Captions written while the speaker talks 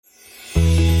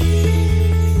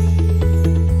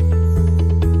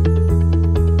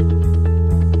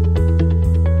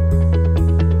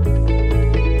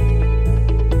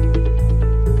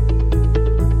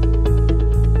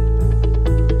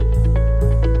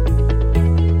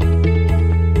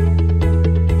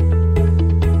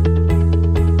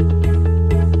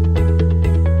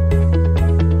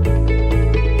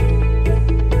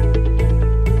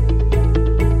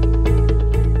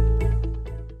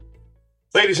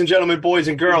and gentlemen, boys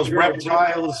and girls,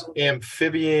 reptiles,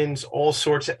 amphibians, all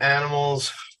sorts of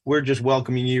animals. We're just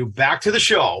welcoming you back to the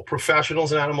show,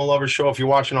 Professionals and Animal Lovers Show. If you're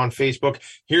watching on Facebook,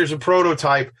 here's a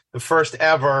prototype, the first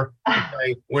ever.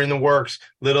 Okay, we're in the works.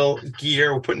 Little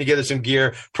gear. We're putting together some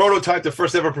gear. Prototype, the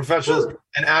first ever Professionals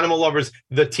and Animal Lovers,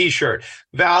 the T-shirt.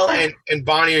 Val and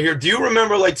Bonnie are here. Do you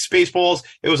remember like Spaceballs?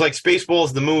 It was like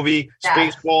Spaceballs, the movie,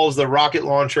 Spaceballs, the rocket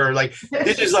launcher. Like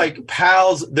this is like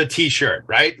Pals, the T-shirt,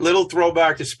 right? Little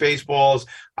throwback to Spaceballs.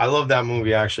 I love that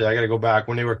movie, actually. I got to go back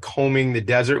when they were combing the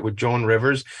desert with Joan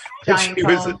Rivers. Giant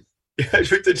phone.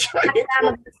 With the giant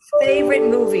phone. Favorite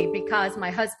movie because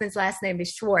my husband's last name is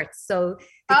Schwartz. So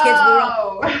the kids were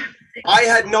all. I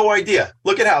had no idea.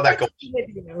 Look at how that goes.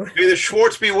 May the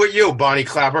Schwartz be with you, Bonnie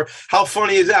Klapper. How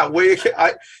funny is that?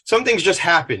 Some things just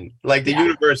happen. Like the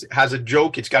universe has a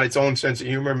joke. It's got its own sense of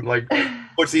humor. Like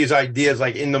puts these ideas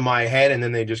like into my head, and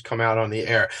then they just come out on the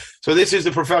air. So this is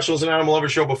the Professionals and Animal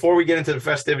Lovers Show. Before we get into the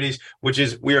festivities,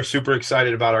 we are super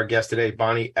excited about our guest today,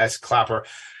 Bonnie S. Klapper.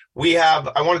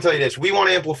 I want to tell you this. We want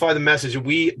to amplify the message.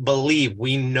 We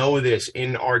know this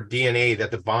in our DNA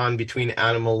that the bond between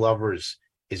animal lovers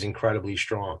is incredibly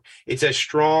strong. It's as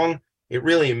strong, it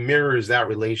really mirrors that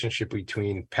relationship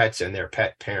between pets and their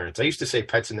pet parents. I used to say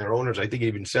pets and their owners. I think it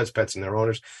even says pets and their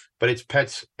owners, but it's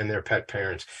pets and their pet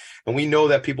parents. And we know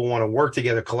that people want to work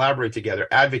together, collaborate together,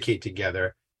 advocate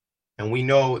together. And we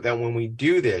know that when we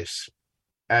do this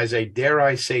as a, dare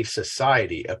I say,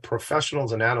 society, a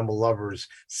professionals and animal lovers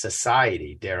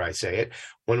society, dare I say it,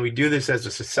 when we do this as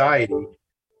a society,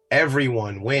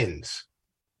 everyone wins.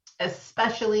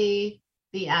 Especially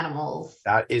the animals.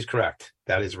 That is correct.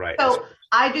 That is right. So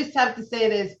I just have to say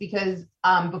this because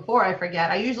before I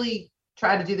forget, I usually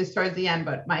try to do this towards the end,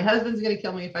 but my husband's going to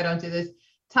kill me if I don't do this.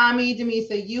 Tommy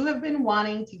Demisa, you have been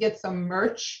wanting to get some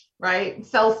merch, right?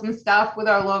 Sell some stuff with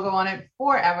our logo on it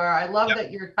forever. I love that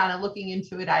you're kind of looking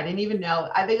into it. I didn't even know.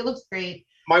 I think it looks great.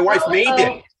 My wife made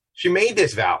it. She made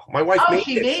this, Val. My wife made it.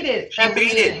 She made it. She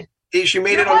made it. She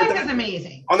made Your it wife is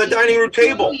amazing. On the dining room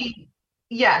table.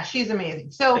 Yeah, she's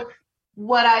amazing. So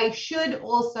what I should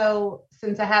also,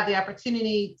 since I have the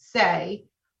opportunity, say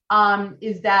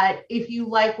is that if you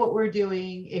like what we're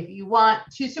doing, if you want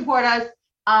to support us,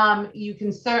 you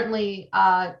can certainly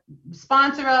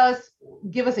sponsor us,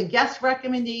 give us a guest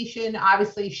recommendation,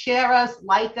 obviously share us,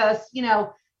 like us,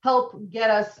 help get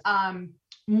us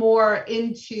more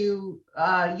into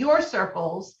your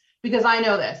circles, because I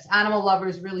know this, animal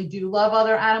lovers really do love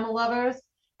other animal lovers.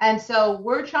 And so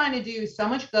we're trying to do so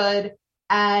much good.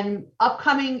 And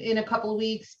upcoming in a couple of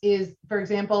weeks is, for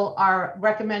example, our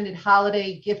recommended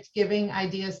holiday gift giving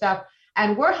idea stuff.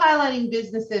 And we're highlighting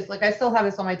businesses, like I still have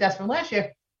this on my desk from last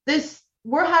year.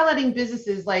 We're highlighting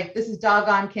businesses like this is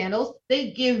Doggone Candles.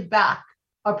 They give back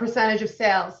a percentage of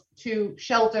sales to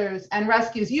shelters and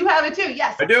rescues. You have it too.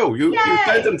 Yes. I do. You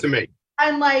sent them to me.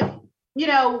 And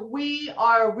we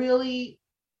are really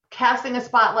casting a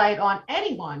spotlight on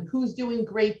anyone who's doing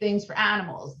great things for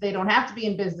animals. They don't have to be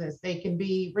in business. They can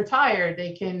be retired.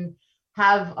 They can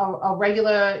have a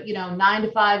regular,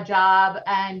 9-to-5 job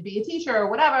and be a teacher or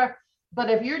whatever. But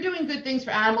if you're doing good things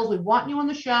for animals, we want you on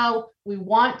the show. We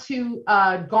want to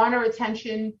garner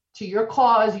attention to your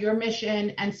cause, your mission,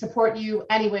 and support you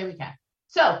any way we can.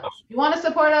 So if you want to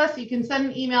support us, you can send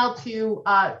an email to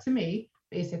me.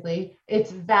 Basically,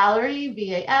 it's Valerie,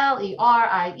 VALERIE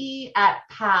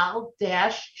 @pal-show,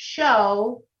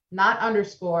 not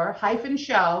underscore,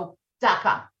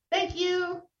 -show.com. Thank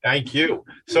you. Thank you.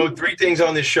 So 3 things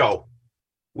on this show.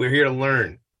 We're here to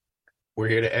learn. We're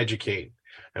here to educate.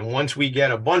 And once we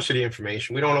get a bunch of the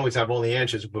information, we don't always have all the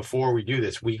answers. Before we do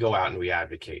this, we go out and we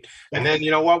advocate. And then,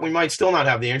 you know what? We might still not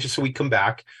have the answers. So we come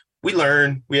back. We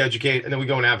learn, we educate, and then we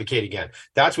go and advocate again.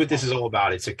 That's what this is all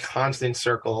about. It's a constant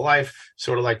circle of life,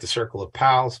 sort of like the circle of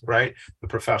pals, right? The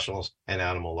Professionals and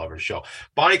Animal Lovers Show.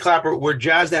 Bonnie Klapper, we're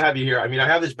jazzed to have you here. I mean, I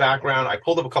have this background. I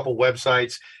pulled up a couple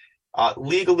websites.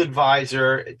 Legal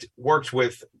advisor,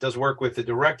 does work with the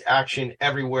Direct Action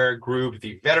Everywhere group,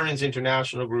 the Veterans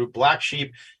International group, Black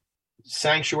Sheep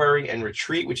Sanctuary and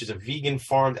Retreat, which is a vegan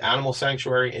farmed animal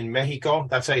sanctuary in Mexico.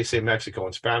 That's how you say Mexico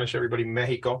in Spanish, everybody,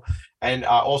 Mexico. And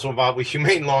also involved with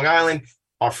Humane Long Island,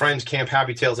 our friends Camp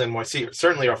Happy Tails NYC,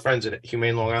 certainly our friends at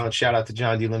Humane Long Island. Shout out to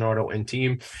John DiLeonardo and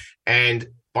team. And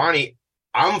Bonnie,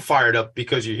 I'm fired up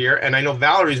because you're here. And I know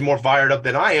Valerie's more fired up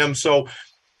than I am. So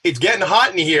it's getting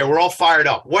hot in here. We're all fired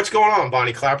up. What's going on,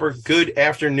 Bonnie Klapper? Good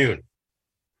afternoon.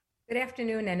 Good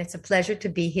afternoon, and it's a pleasure to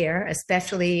be here,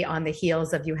 especially on the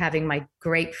heels of you having my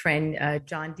great friend,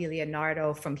 John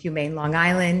DiLeonardo from Humane Long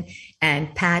Island,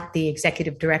 and Pat, the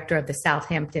executive director of the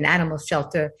Southampton Animal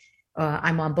Shelter,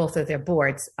 I'm on both of their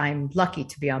boards. I'm lucky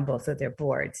to be on both of their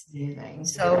boards.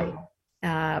 So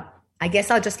I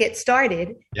guess I'll just get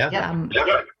started. Yeah.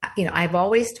 I've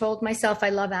always told myself I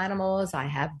love animals. I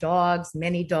have dogs,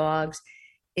 many dogs.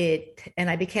 And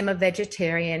I became a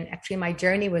vegetarian. Actually, my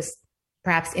journey was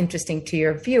perhaps interesting to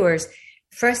your viewers.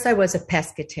 First, I was a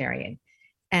pescatarian,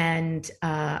 and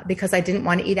because I didn't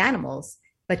want to eat animals.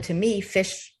 But to me,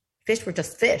 fish were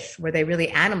just fish. Were they really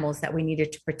animals that we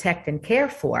needed to protect and care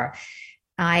for?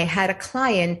 I had a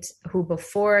client who,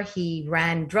 before he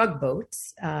ran drug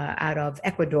boats out of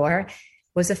Ecuador,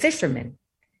 was a fisherman.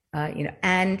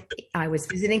 And I was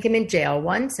visiting him in jail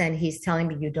once, and he's telling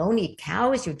me, "You don't eat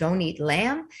cows, you don't eat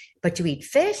lamb, but you eat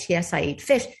fish." Yes, I eat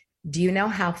fish. Do you know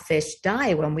how fish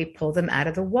die when we pull them out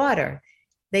of the water?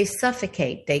 They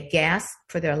suffocate. They gasp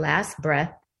for their last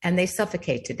breath, and they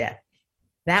suffocate to death.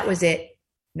 That was it.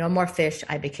 No more fish.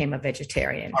 I became a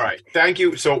vegetarian. All right. Thank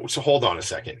you. So hold on a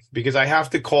second, because I have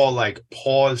to call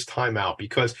pause time out,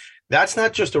 because that's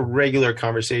not just a regular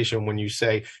conversation when you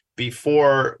say,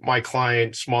 before my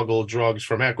client smuggled drugs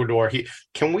from Ecuador.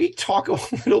 Can we talk a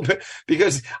little bit?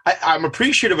 Because I'm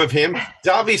appreciative of him.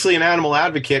 He's obviously an animal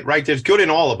advocate, right? There's good in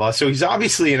all of us. So he's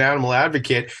obviously an animal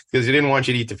advocate because he didn't want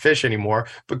you to eat the fish anymore.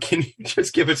 But can you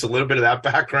just give us a little bit of that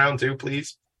background too,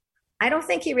 please? I don't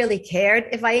think he really cared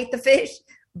if I ate the fish,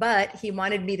 but he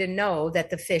wanted me to know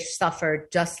that the fish suffered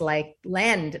just like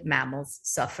land mammals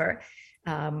suffer.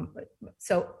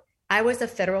 So I was a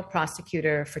federal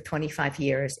prosecutor for 25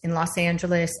 years in Los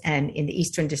Angeles and in the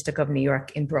Eastern District of New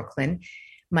York in Brooklyn.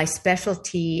 My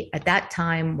specialty at that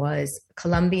time was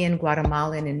Colombian,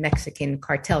 Guatemalan, and Mexican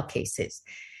cartel cases.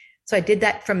 So I did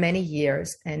that for many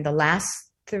years. And the last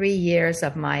 3 years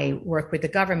of my work with the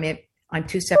government, on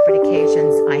 2 separate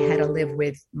occasions, I had to live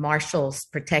with marshals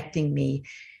protecting me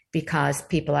because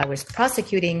people I was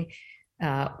prosecuting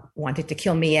wanted to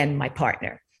kill me and my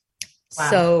partner. Wow.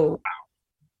 So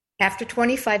after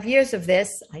 25 years of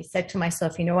this, I said to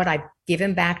myself, you know what? I've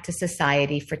given back to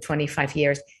society for 25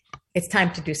 years. It's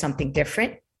time to do something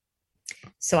different.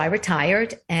 So I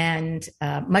retired, and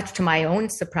much to my own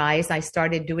surprise, I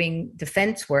started doing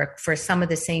defense work for some of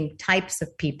the same types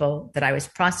of people that I was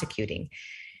prosecuting.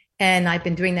 And I've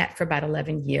been doing that for about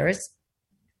 11 years.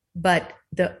 But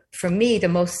for me, the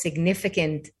most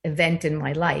significant event in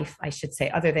my life, I should say,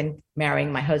 other than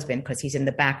marrying my husband, because he's in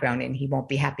the background and he won't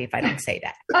be happy if I don't say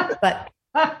that, but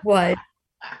was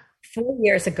 4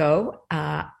 years ago,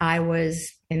 I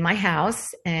was in my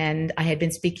house and I had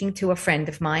been speaking to a friend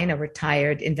of mine, a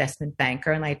retired investment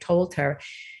banker, and I told her,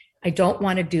 I don't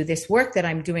want to do this work that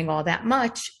I'm doing all that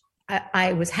much.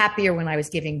 I was happier when I was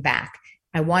giving back.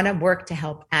 I want to work to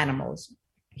help animals. Do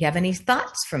you have any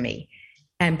thoughts for me?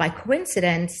 And by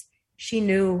coincidence, she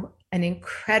knew an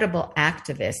incredible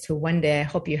activist who one day I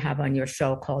hope you have on your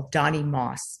show, called Donnie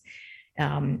Moss.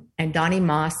 And Donnie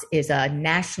Moss is a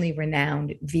nationally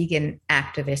renowned vegan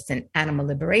activist and animal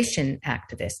liberation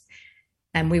activist.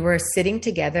 And we were sitting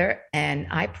together, and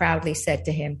I proudly said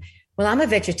to him, well, I'm a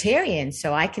vegetarian,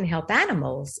 so I can help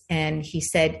animals. And he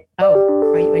said, oh,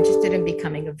 are you interested in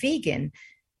becoming a vegan?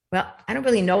 Well, I don't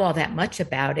really know all that much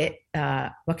about it.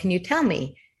 What can you tell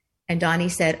me? And Donnie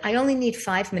said, I only need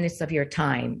 5 minutes of your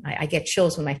time. I get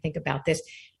chills when I think about this.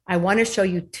 I want to show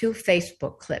you 2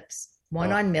 Facebook clips,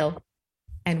 one on milk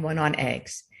and one on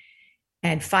eggs.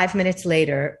 And 5 minutes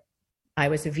later, I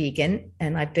was a vegan,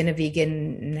 and I've been a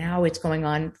vegan now. It's going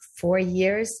on 4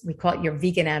 years. We call it your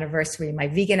vegan anniversary. My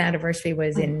vegan anniversary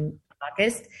was in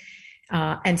August.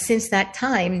 And since that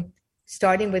time,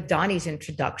 starting with Donnie's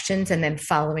introductions and then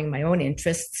following my own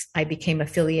interests, I became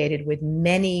affiliated with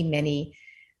many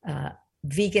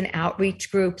vegan outreach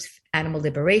groups, animal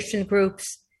liberation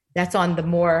groups. That's on the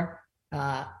more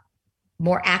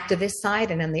activist side.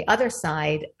 And on the other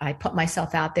side, I put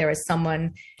myself out there as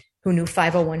someone who knew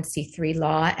 501c3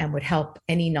 law and would help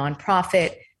any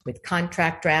nonprofit with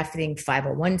contract drafting,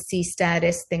 501c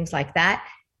status, things like that.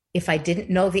 If I didn't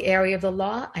know the area of the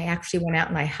law, I actually went out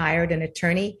and I hired an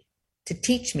attorney to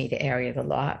teach me the area of the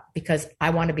law, because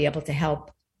I want to be able to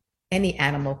help any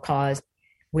animal cause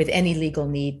with any legal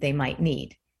need they might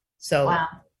need. So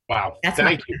wow. That's Thank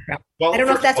my you. background. Well, I don't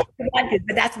know if that's what you wanted,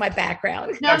 but that's my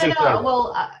background. No.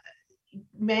 Well,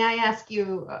 may I ask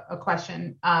you a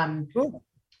question? Sure.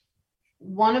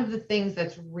 One of the things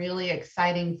that's really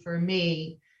exciting for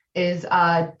me is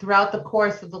throughout the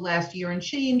course of the last year and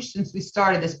change since we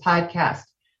started this podcast,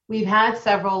 we've had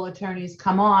several attorneys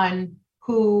come on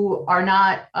who are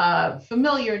not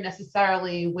familiar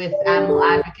necessarily with animal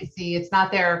advocacy. It's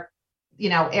not their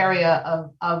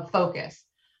area of focus.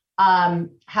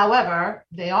 However,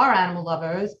 they are animal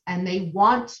lovers and they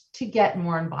want to get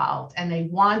more involved and they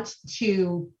want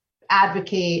to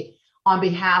advocate on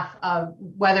behalf of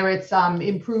whether it's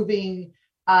improving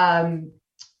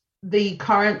the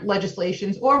current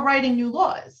legislations or writing new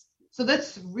laws. So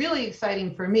that's really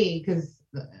exciting for me because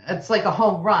it's like a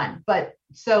home run. But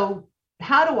so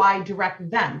how do I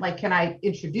direct them? Like, can I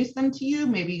introduce them to you?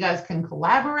 Maybe you guys can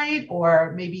collaborate,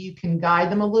 or maybe you can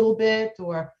guide them a little bit,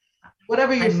 or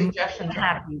whatever your suggestions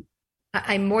are.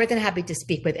 I'm more than happy to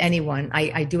speak with anyone.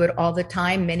 I do it all the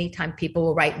time. Many times people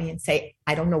will write me and say,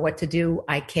 I don't know what to do.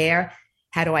 I care.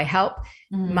 How do I help?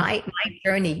 Mm-hmm. My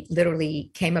journey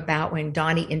literally came about when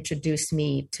Donnie introduced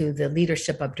me to the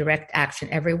leadership of Direct Action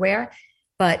Everywhere.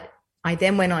 But I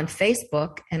then went on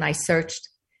Facebook and I searched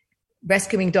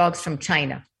rescuing dogs from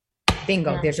China.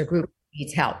 Bingo, there's a group that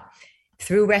needs help.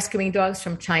 Through rescuing dogs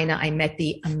from China, I met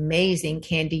the amazing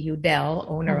Candy Udell,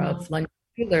 owner of London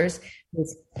Coolers,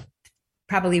 who's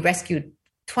probably rescued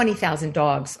 20,000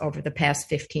 dogs over the past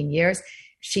 15 years.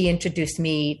 She introduced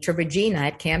me to Regina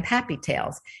at Camp Happy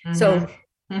Tails. Mm-hmm. So,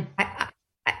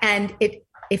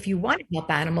 if you want to help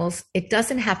animals, it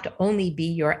doesn't have to only be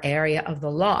your area of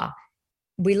the law.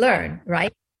 We learn,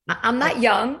 right? I'm not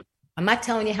young. I'm not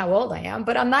telling you how old I am,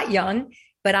 but I'm not young.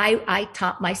 But I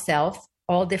taught myself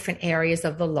all different areas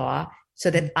of the law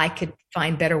so that I could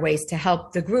find better ways to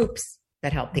help the groups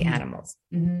that help the animals.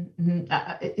 Mm-hmm.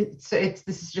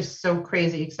 This is just so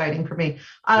crazy exciting for me.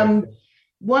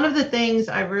 One of the things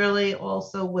I really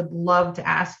also would love to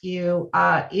ask you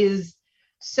is,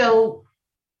 so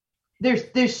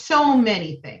there's so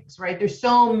many things, right? There's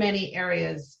so many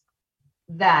areas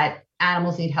that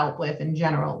animals need help with in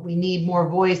general. We need more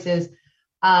voices.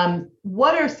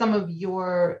 What are some of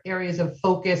your areas of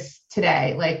focus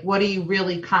today? Like, what are you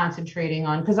really concentrating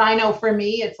on? Because I know for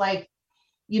me, it's like,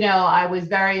 I was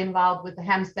very involved with the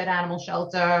Hempstead Animal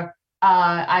Shelter.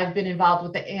 I've been involved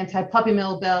with the anti-puppy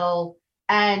mill bill.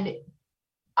 And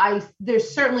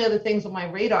there's certainly other things on my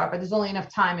radar, but there's only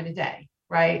enough time in a day,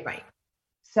 right? Right.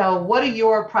 So what are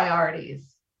your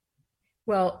priorities?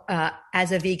 Well,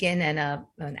 as a vegan and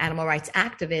an animal rights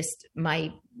activist,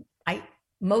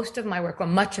 much of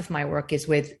my work is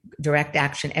with Direct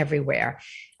Action Everywhere.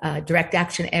 Direct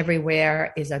Action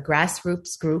Everywhere is a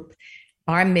grassroots group.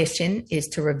 Our mission is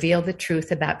to reveal the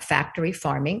truth about factory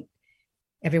farming.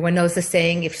 Everyone knows the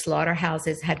saying, if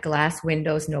slaughterhouses had glass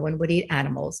windows, no one would eat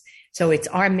animals. So it's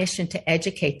our mission to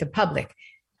educate the public.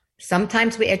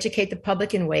 Sometimes we educate the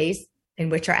public in ways in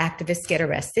which our activists get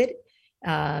arrested.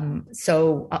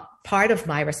 So part of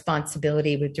my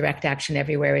responsibility with Direct Action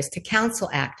Everywhere is to counsel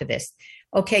activists.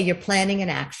 Okay, you're planning an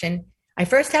action. I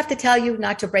first have to tell you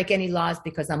not to break any laws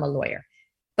because I'm a lawyer.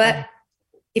 But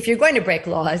if you're going to break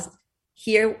laws,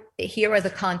 here are the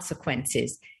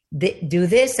consequences. Do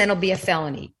this and it'll be a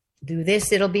felony. Do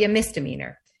this, it'll be a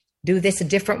misdemeanor. Do this a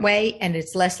different way and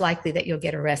it's less likely that you'll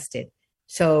get arrested.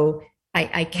 So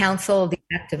I counsel the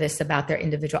activists about their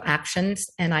individual actions.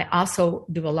 And I also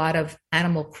do a lot of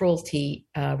animal cruelty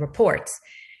reports.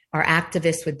 Our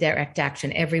activists with Direct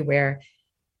Action Everywhere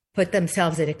put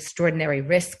themselves at extraordinary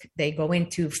risk. They go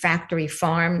into factory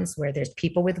farms where there's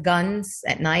people with guns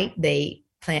at night. They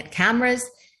plant cameras.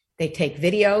 They take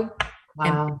video. Wow.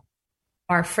 And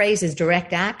our phrase is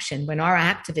direct action. When our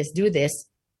activists do this,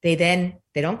 they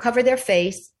don't cover their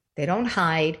face. They don't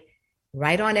hide.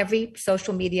 Right on every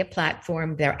social media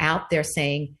platform, they're out there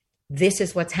saying, this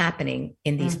is what's happening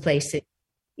in these places.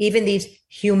 Even these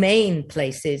humane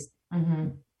places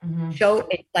show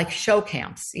it like show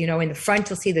camps. In the front,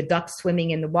 you'll see the ducks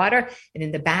swimming in the water. And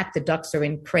in the back, the ducks are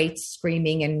in crates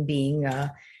screaming and being,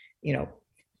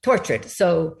 tortured.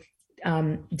 So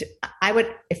I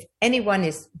would, if anyone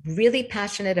is really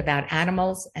passionate about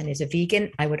animals and is a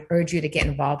vegan, I would urge you to get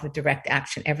involved with Direct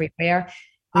Action Everywhere.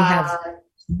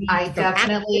 I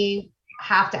definitely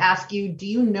have to ask you, do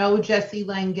you know Jesse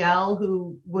Langell,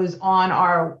 who was on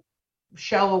our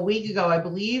show a week ago, I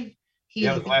believe? He's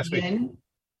last week.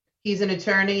 He's an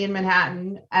attorney in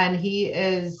Manhattan, and he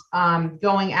is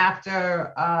going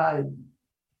after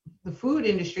the food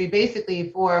industry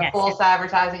basically for false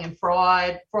advertising and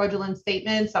fraudulent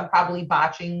statements. I'm probably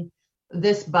botching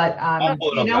this, but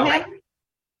you know him?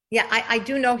 Yeah, I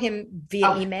do know him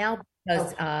via email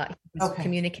because he was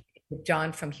communicating with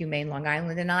John from Humane Long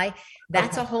Island and I.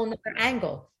 That's a whole nother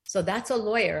angle. So that's a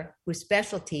lawyer whose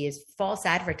specialty is false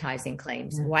advertising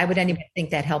claims. Why would anybody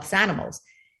think that helps animals?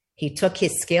 He took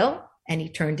his skill and he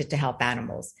turned it to help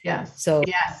animals. Yes. So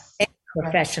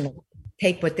professional.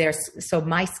 Take what so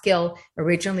my skill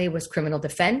originally was criminal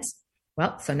defense.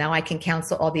 Well, so now I can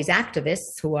counsel all these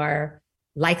activists who are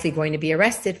likely going to be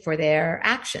arrested for their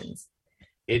actions.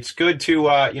 It's good to,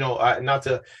 not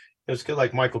to, it's good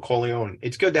like Michael Corleone.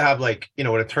 It's good to have like, an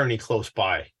attorney close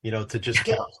by, to just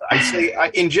I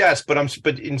say in jest, but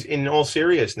in all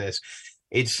seriousness,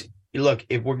 it's, look,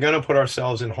 if we're going to put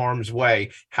ourselves in harm's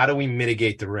way, how do we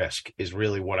mitigate the risk is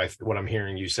really what I'm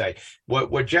hearing you say.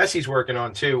 What Jesse's working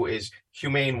on too is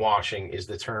humane washing is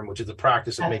the term, which is the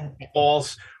practice of making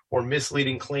false or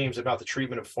misleading claims about the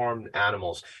treatment of farmed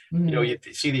animals. Mm-hmm. You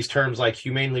see these terms like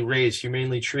humanely raised,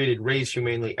 humanely treated, raised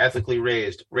humanely, ethically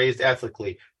raised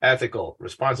ethically, ethical,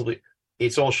 responsibly.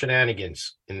 It's all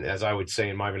shenanigans, and as I would say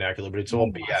in my vernacular, but it's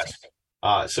all BS.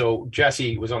 So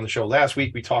Jesse was on the show last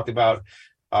week. We talked about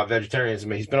vegetarianism.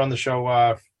 He's been on the show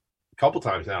a couple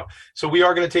times now. So we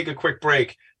are going to take a quick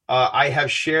break. I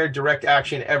have shared Direct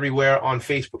Action Everywhere on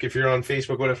Facebook. If you're on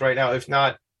Facebook with us right now, if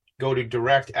not, go to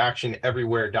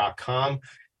directactioneverywhere.com, and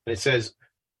it says,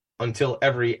 until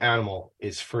every animal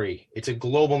is free. It's a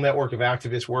global network of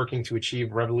activists working to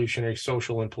achieve revolutionary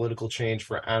social and political change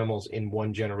for animals in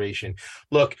one generation.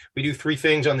 Look, we do 3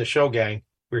 things on the show, gang.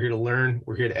 We're here to learn,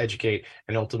 we're here to educate,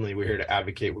 and ultimately we're here to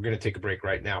advocate. We're going to take a break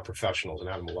right now. Professionals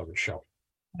and Animal Lovers Show.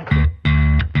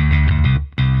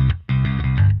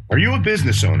 Are you a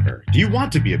business owner? Do you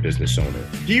want to be a business owner?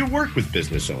 Do you work with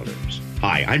business owners?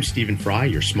 Hi, I'm Stephen Fry,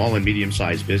 your small and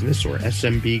medium-sized business, or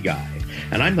SMB guy,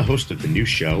 and I'm the host of the new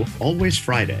show, Always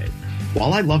Friday.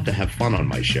 While I love to have fun on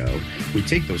my show, we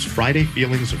take those Friday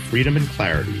feelings of freedom and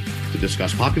clarity to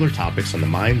discuss popular topics on the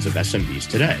minds of SMBs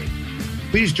today.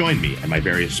 Please join me and my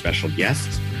various special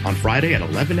guests on Friday at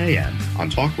 11 a.m.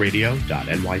 on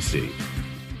talkradio.nyc.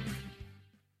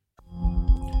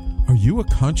 Are you a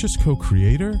conscious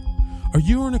co-creator? Are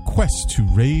you on a quest to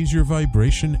raise your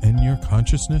vibration and your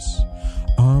consciousness?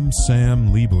 I'm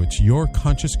Sam Leibowitz, your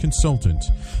conscious consultant,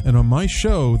 and on my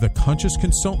show, The Conscious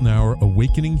Consultant Hour,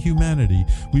 Awakening Humanity,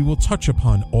 we will touch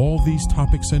upon all these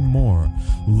topics and more.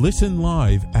 Listen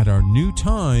live at our new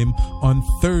time on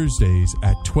Thursdays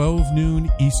at 12 noon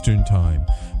Eastern Time.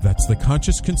 That's The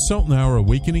Conscious Consultant Hour,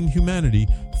 Awakening Humanity,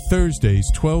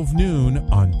 Thursdays, 12 noon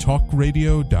on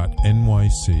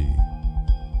talkradio.nyc.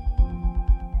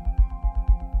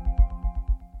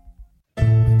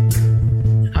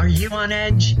 Are you on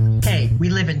edge? Hey, we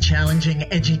live in challenging,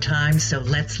 edgy times, so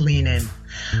let's lean in.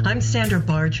 I'm Sandra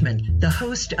Bargman, the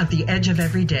host of The Edge of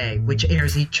Every Day, which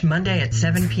airs each Monday at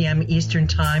 7 p.m. Eastern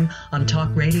Time on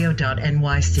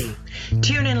talkradio.nyc.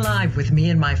 Tune in live with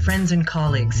me and my friends and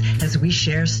colleagues as we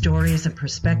share stories and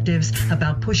perspectives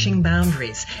about pushing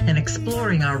boundaries and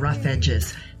exploring our rough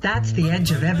edges. That's The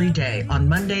Edge of Every Day on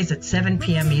Mondays at 7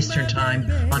 p.m. Eastern Time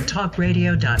on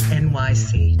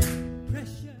talkradio.nyc.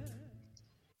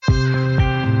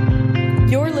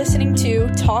 You're listening to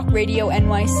Talk Radio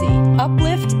NYC.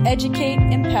 Uplift, educate,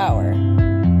 empower.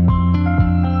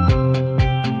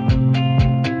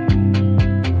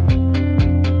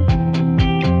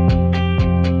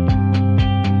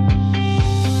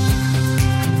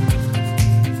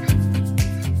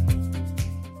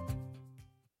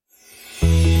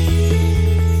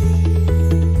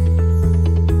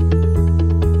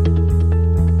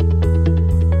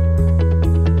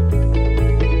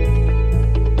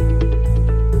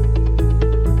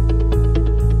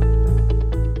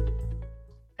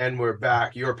 And we're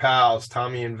back. Your pals,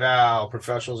 Tommy and Val,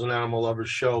 Professionals and Animal Lovers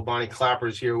Show. Bonnie Klapper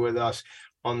is here with us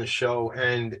on the show.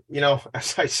 And,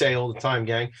 as I say all the time,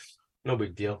 gang, no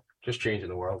big deal. Just changing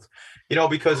the world.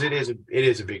 Because it is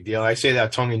a big deal. I say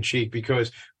that tongue in cheek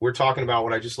because we're talking about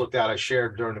what I just looked at. I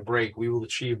shared during the break. We will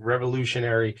achieve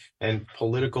revolutionary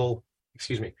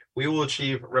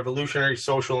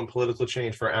social and political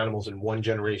change for animals in one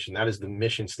generation. That is the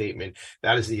mission statement.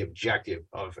 That is the objective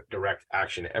of Direct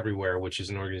Action Everywhere, which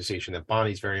is an organization that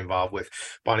Bonnie's very involved with.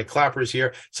 Bonnie Klapper is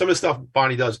here. Some of the stuff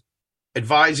Bonnie does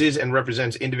advises and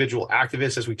represents individual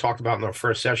activists, as we talked about in our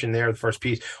first session there, the first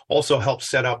piece. Also helps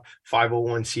set up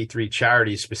 501c3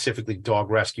 charities, specifically dog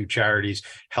rescue charities,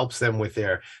 helps them with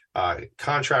their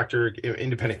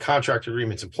independent contractor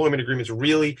agreements, employment agreements,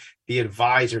 really the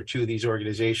advisor to these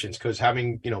organizations. Because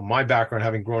having, my background,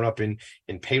 having grown up in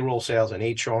payroll sales and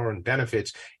HR and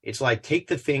benefits, it's like, take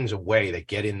the things away that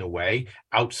get in the way,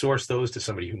 outsource those to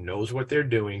somebody who knows what they're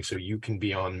doing so you can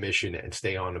be on mission and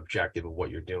stay on objective of what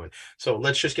you're doing. So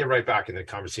let's just get right back in the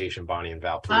conversation, Bonnie and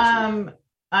Val, please.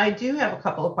 I do have a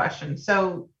couple of questions.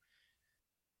 So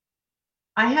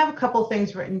I have a couple of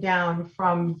things written down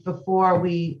from before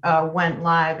we went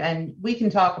live, and we can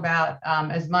talk about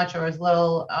as much or as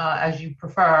little as you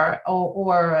prefer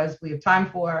or as we have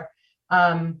time for.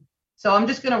 So I'm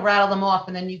just going to rattle them off,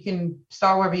 and then you can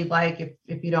start wherever you'd like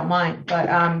if you don't mind. But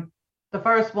the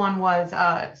first one was,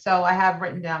 so I have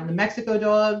written down the Mexico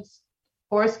dogs,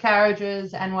 horse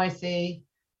carriages, NYC,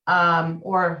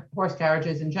 or horse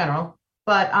carriages in general.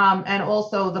 But and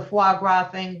also the foie gras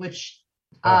thing, which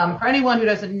for anyone who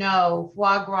doesn't know,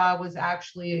 foie gras was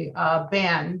actually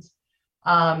banned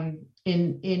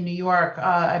in New York.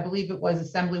 I believe it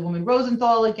was Assemblywoman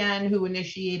Rosenthal again who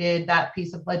initiated that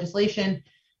piece of legislation.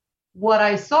 What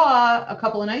I saw a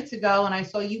couple of nights ago, and I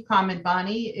saw you comment,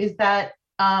 Bonnie, is that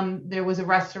there was a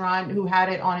restaurant who had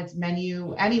it on its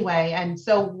menu anyway. And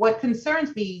so what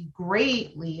concerns me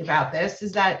greatly about this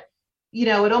is that, you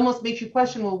know, it almost makes you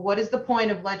question, well, what is the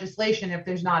point of legislation if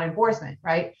there's not enforcement,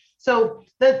 right? So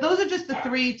those are just the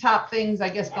three top things, I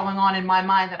guess, going on in my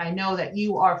mind that I know that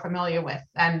you are familiar with.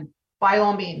 And by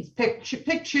all means,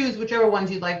 choose whichever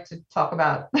ones you'd like to talk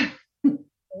about.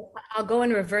 I'll go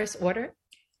in reverse order.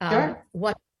 Sure.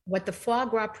 What the foie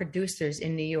gras producers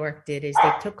in New York did is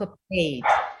they took a page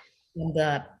from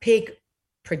the pig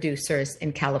producers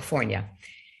in California.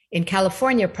 In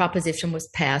California, a proposition was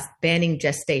passed banning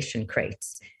gestation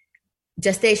crates.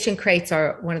 Gestation crates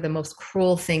are one of the most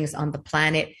cruel things on the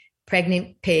planet.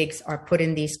 Pregnant pigs are put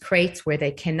in these crates where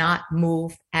they cannot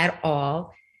move at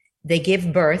all. They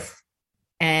give birth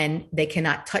and they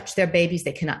cannot touch their babies.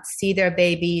 They cannot see their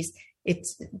babies.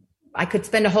 I could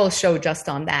spend a whole show just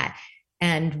on that.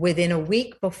 And within a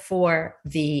week before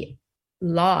the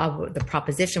law, the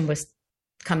proposition was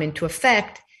come into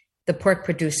effect, the pork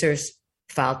producers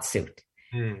filed suit.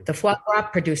 The foie gras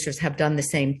producers have done the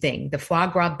same thing. The foie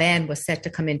gras ban was set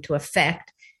to come into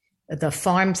effect. The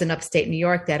farms in upstate New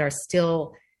York that are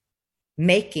still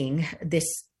making this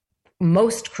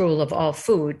most cruel of all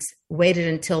foods waited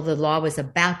until the law was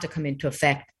about to come into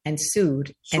effect and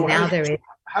sued. So and now there is.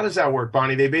 How does that work,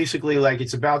 Bonnie? They basically, like,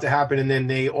 it's about to happen, and then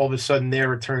they all of a sudden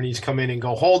their attorneys come in and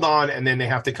go, hold on, and then they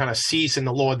have to kind of cease, and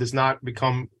the law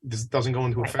doesn't go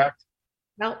into effect?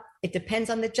 Well, it depends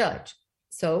on the judge.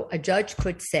 So a judge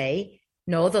could say,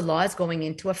 no, the law is going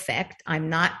into effect.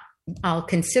 I'll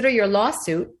consider your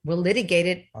lawsuit. We'll litigate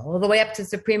it all the way up to the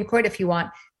Supreme Court if you want,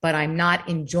 but I'm not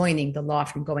enjoining the law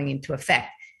from going into effect.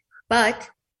 But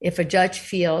if a judge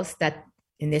feels that,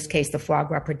 in this case, the foie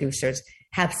gras producers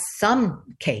have some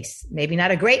case, maybe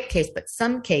not a great case, but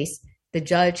some case, the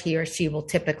judge, he or she will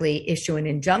typically issue an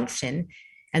injunction.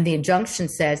 And the injunction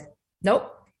says, nope,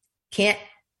 can't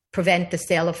prevent the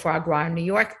sale of foie gras in New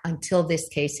York until this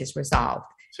case is resolved.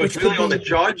 So it's really on the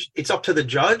judge? It's up to the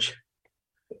judge?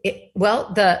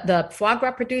 The foie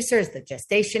gras producers, the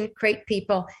gestation crate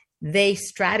people, they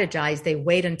strategize. They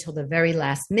wait until the very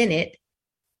last minute.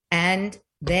 And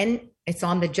then it's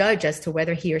on the judge as to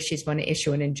whether he or she's going to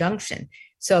issue an injunction.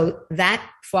 So that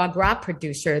foie gras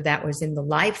producer that was in the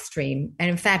live stream, and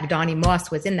in fact, Donnie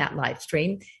Moss was in that live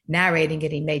stream narrating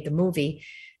it. He made the movie.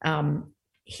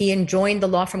 He enjoined the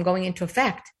law from going into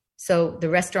effect. So the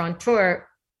restaurateur,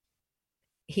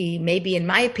 he may be, in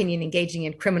my opinion, engaging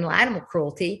in criminal animal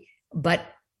cruelty, but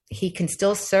he can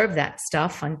still serve that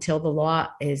stuff until the law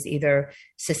is either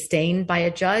sustained by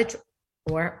a judge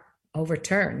or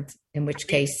overturned, in which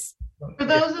case. For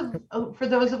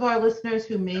those of our listeners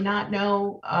who may not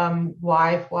know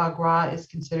why foie gras is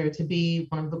considered to be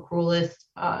one of the cruelest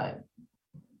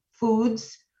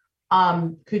foods,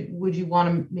 would you want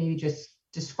to maybe just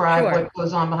describe what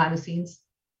goes on behind the scenes?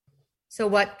 So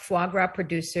what foie gras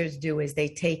producers do is they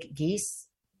take geese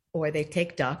or they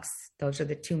take ducks. Those are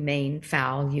the two main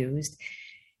fowl used.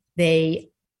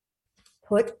 They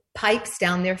put pipes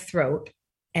down their throat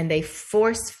and they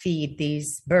force feed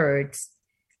these birds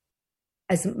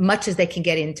as much as they can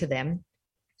get into them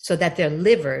so that their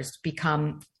livers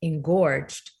become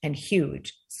engorged and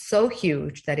huge. So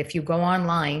huge that if you go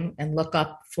online and look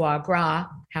up foie gras,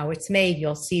 how it's made,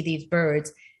 you'll see these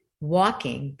birds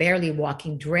barely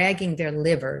walking, dragging their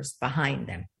livers behind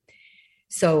them.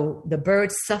 So the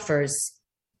bird suffers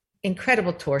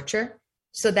incredible torture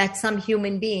so that some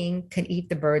human being can eat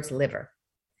the bird's liver.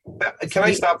 Can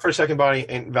I stop for a second, Bonnie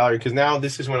and Valerie? Because now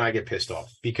this is when I get pissed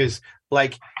off. Because,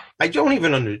 like, I don't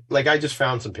even I just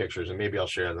found some pictures and maybe I'll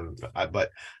share them.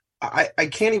 But I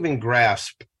can't even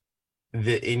grasp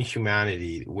the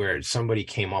inhumanity where somebody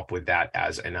came up with that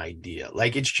as an idea.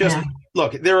 Like, it's just,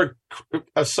 look, there are,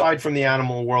 aside from the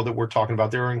animal world that we're talking about,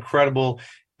 there are incredible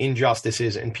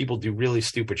injustices and people do really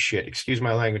stupid shit. Excuse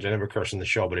my language. I never curse in the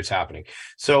show, but it's happening.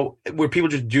 So where people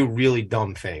just do really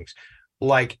dumb things.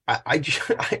 Like,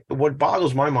 what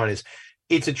boggles my mind is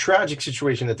it's a tragic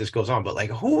situation that this goes on, but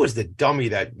like, who was the dummy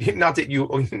that, not that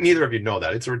neither of you know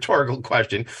that, it's a rhetorical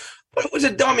question, but it was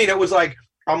a dummy that was like,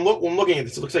 I'm looking at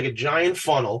this, it looks like a giant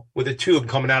funnel with a tube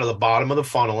coming out of the bottom of the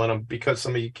funnel. And because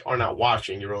some of you are not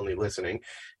watching, you're only listening.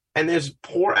 And this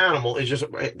poor animal is just,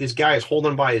 this guy is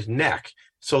holding by his neck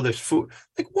So there's food.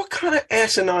 Like, what kind of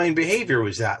asinine behavior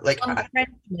was that? Like, Some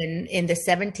Frenchmen in the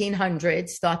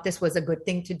 1700s thought this was a good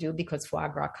thing to do because foie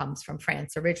gras comes from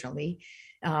France originally.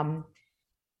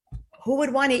 Who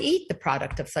would want to eat the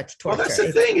product of such torture? well, that's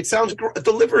the thing. It sounds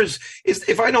the liver is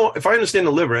if I understand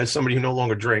the liver as somebody who no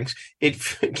longer drinks, it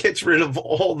gets rid of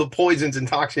all the poisons and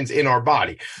toxins in our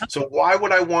body. So why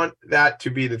would I want that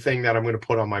to be the thing that I'm going to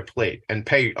put on my plate and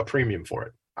pay a premium for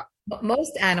it?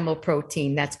 Most animal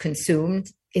protein that's consumed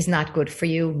is not good for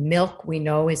you. Milk, we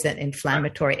know, is an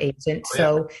inflammatory agent.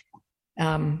 So,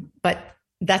 but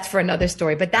that's for another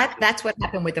story. But that's what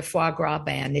happened with the foie gras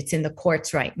ban. It's in the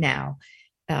courts right now.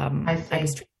 I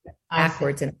was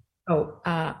backwards. And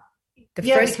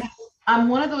because I'm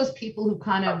one of those people who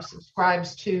kind of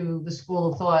subscribes to the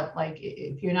school of thought. Like,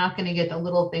 if you're not going to get the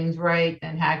little things right,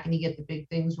 then how can you get the big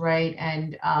things right?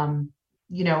 And,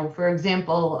 for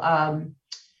example,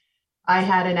 I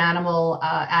had an animal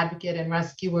advocate and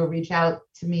rescuer reach out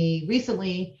to me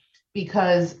recently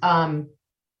because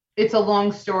it's a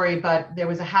long story, but there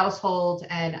was a household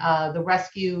and the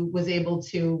rescue was able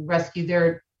to rescue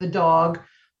the dog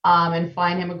and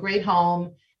find him a great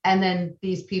home. And then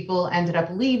these people ended up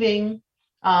leaving.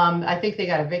 I think they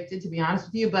got evicted, to be honest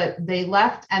with you, but they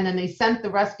left. And then they sent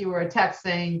the rescuer a text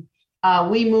saying,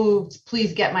 we moved,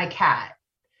 please get my cat.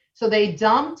 So they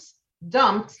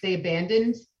they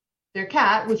abandoned their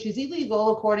cat, which is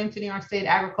illegal according to New York State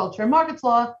agriculture and markets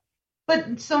law.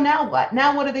 But so now what?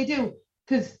 Now what do they do?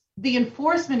 Because the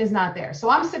enforcement is not there. So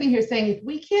I'm sitting here saying, if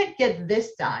we can't get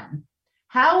this done,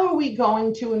 how are we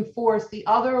going to enforce the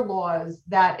other laws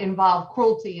that involve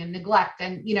cruelty and neglect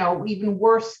and, even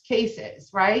worse cases,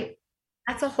 right?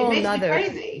 That's a whole nother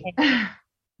crazy.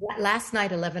 Last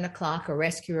night, 11 o'clock, a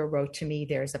rescuer wrote to me,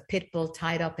 there's a pit bull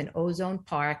tied up in Ozone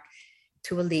Park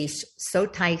to a leash so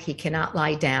tight he cannot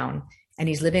lie down, and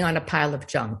he's living on a pile of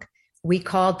junk. We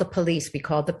called the police. We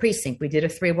called the precinct. We did a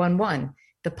 311.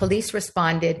 The police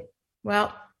responded,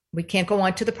 well, we can't go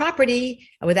onto the property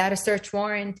without a search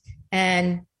warrant.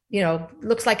 And,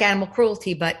 looks like animal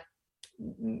cruelty, but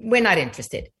we're not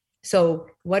interested. So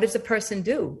what does a person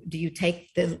do? Do you take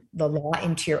the law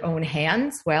into your own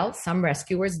hands? Well, some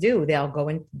rescuers do. They'll go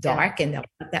in dark and they'll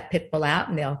put that pit bull out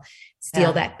and they'll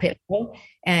steal that pit bull.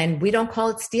 And we don't call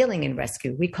it stealing in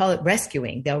rescue. We call it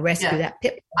rescuing. They'll rescue that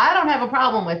pit bull. I don't have a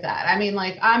problem with that. I mean,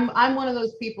 like, I'm one of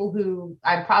those people who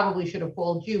I probably should have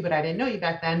called you, but I didn't know you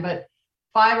back then. But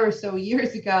 5 or so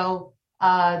years ago,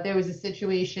 there was a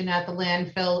situation at the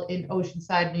landfill in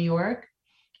Oceanside, New York.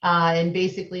 And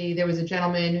basically there was a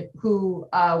gentleman who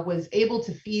was able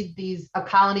to feed a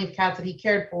colony of cats that he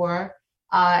cared for.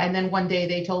 And then one day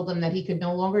they told him that he could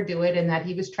no longer do it and that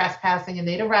he was trespassing and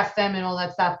they'd arrest him and all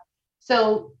that stuff.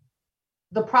 So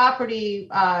the property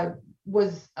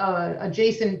was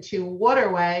adjacent to a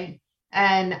waterway.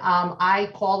 And I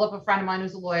called up a friend of mine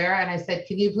who's a lawyer and I said,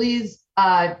 can you please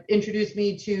introduce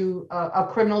me to a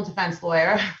criminal defense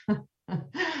lawyer?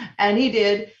 And he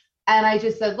did. And I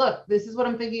just said, look, this is what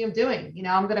I'm thinking of doing.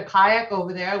 I'm going to kayak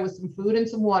over there with some food and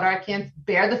some water. I can't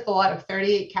bear the thought of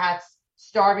 38 cats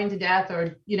starving to death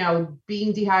or,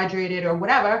 being dehydrated or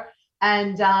whatever.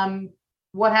 And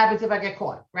what happens if I get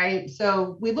caught, right?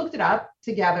 So we looked it up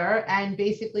together. And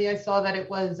basically I saw that it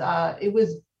was a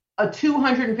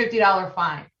 $250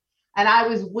 fine. And I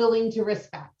was willing to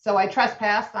risk that. So I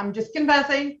trespassed. I'm just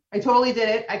confessing. I totally did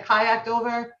it. I kayaked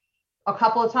over a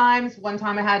couple of times. One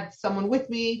time I had someone with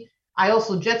me. I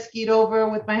also jet skied over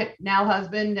with my now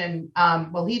husband. And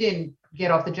he didn't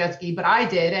get off the jet ski, but I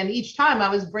did. And each time I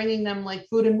was bringing them like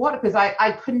food and water because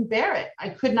I couldn't bear it. I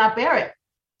could not bear it.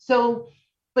 So,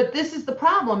 but this is the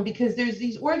problem because there's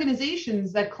these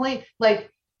organizations that claim, like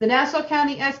the Nassau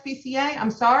County SPCA,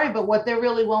 I'm sorry, but what they're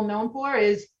really well known for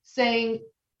is saying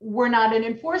we're not an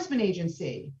enforcement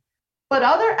agency. But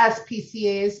other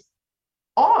SPCAs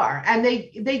are, and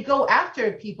they go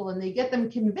after people and they get them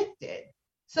convicted.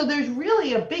 So there's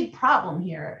really a big problem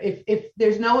here. If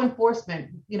there's no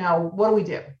enforcement, what do we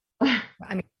do? I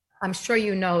mean, I'm sure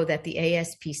you know that the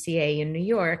ASPCA in New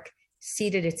York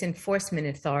ceded its enforcement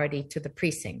authority to the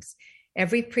precincts.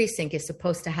 Every precinct is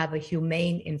supposed to have a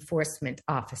humane enforcement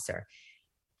officer.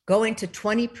 Go into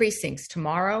 20 precincts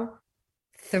tomorrow,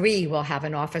 3 will have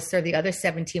an officer. The other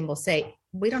 17 will say,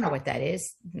 we don't know what that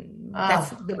is.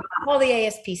 That's all the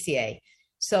ASPCA.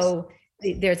 So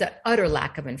there's an utter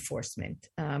lack of enforcement.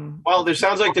 Well, there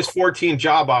sounds like there's 14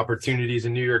 job opportunities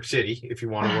in New York City, if you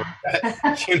want to work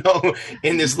that,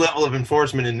 in this level of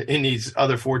enforcement in these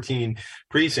other 14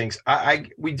 precincts.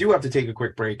 We do have to take a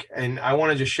quick break. And I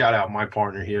want to just shout out my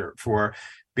partner here for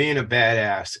being a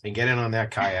badass and getting on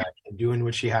that kayak and doing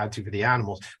what she had to for the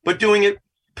animals, but doing it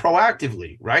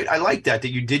proactively, right? I like that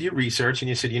you did your research and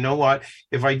you said, you know what,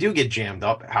 if I do get jammed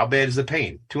up, how bad is the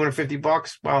pain?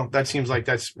 $250? Well, that seems like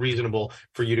that's reasonable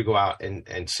for you to go out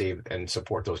and save and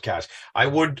support those cats.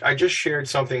 I just shared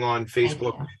something on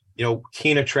Facebook. You know,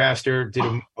 Tina Traster did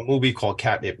a movie called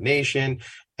Catnip Nation,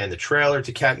 and the trailer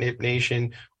to Catnip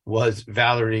Nation was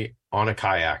Valerie on a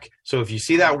kayak. So if you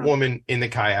see that woman in the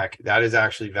kayak, that is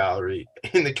actually Valerie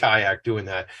in the kayak doing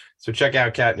that. So check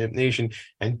out Catnip Nation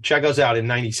and check us out in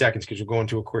 90 seconds because we're going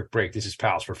to a quick break. This is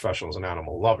Pals, Professionals, and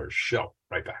Animal Lovers show.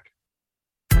 Right back.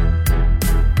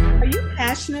 Are you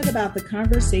passionate about the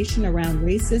conversation around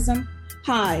racism?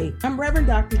 Hi, I'm Reverend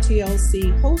Dr.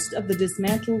 TLC, host of the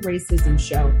Dismantle Racism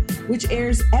Show, which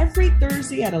airs every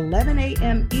Thursday at 11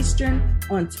 a.m. Eastern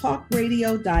on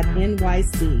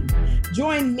talkradio.nyc.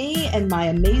 Join me and my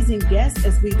amazing guests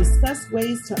as we discuss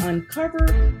ways to uncover,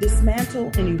 dismantle,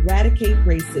 and eradicate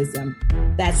racism.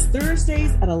 That's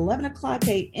Thursdays at 11 o'clock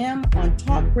a.m. on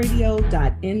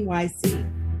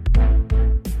talkradio.nyc.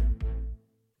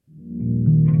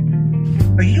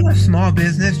 Are you a small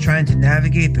business trying to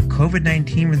navigate the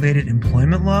COVID-19 related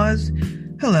employment laws?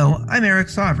 Hello, I'm Eric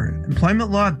Sauver, employment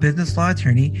law, business law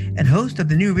attorney, and host of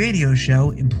the new radio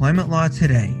show, Employment Law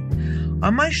Today.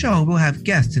 On my show, we'll have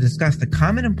guests to discuss the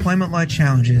common employment law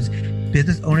challenges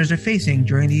business owners are facing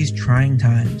during these trying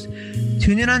times.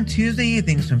 Tune in on Tuesday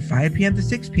evenings from 5 p.m. to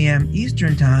 6 p.m.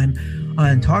 Eastern Time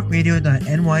on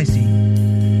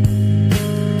talkradio.nyc.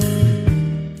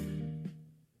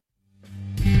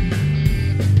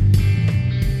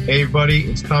 Hey everybody,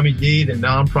 it's Tommy D, the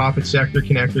Nonprofit Sector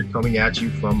Connector, coming at you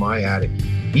from my attic.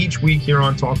 Each week here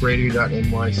on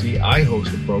talkradio.nyc, I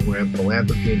host the program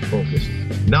Philanthropy in Focus.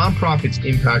 Nonprofits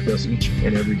impact us each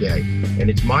and every day, and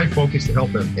it's my focus to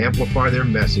help them amplify their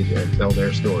message and tell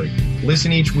their story.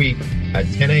 Listen each week at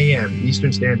 10 a.m.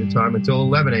 Eastern Standard Time until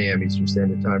 11 a.m. Eastern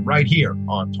Standard Time, right here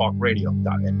on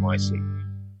talkradio.nyc.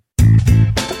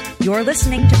 You're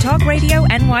listening to Talk Radio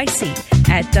NYC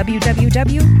at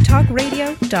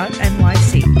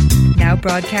www.talkradio.nyc. Now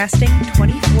broadcasting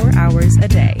 24 hours a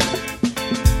day.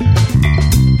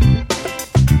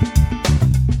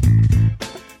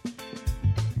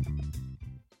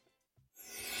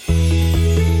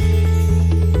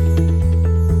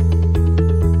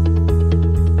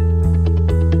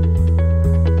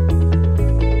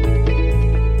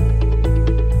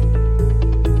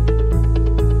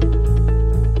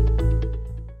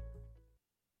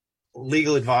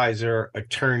 Legal advisor,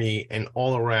 attorney, and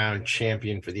all-around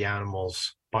champion for the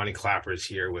animals. Bonnie Klapper is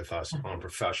here with us on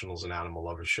Professionals and Animal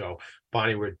Lovers show.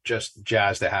 Bonnie, we're just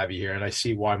jazzed to have you here, and I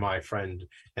see why my friend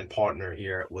and partner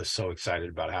here was so excited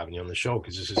about having you on the show,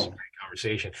 because this is a great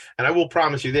conversation. And I will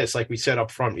promise you this, like we said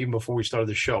up front, even before we started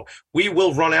the show, we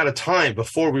will run out of time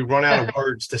before we run out of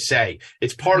words to say.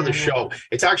 It's part of the show.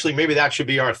 It's actually, maybe that should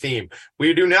be our theme.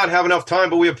 We do not have enough time,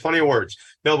 but we have plenty of words.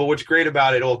 No, but what's great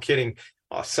about it, all kidding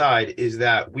aside, is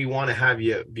that we want to have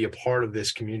you be a part of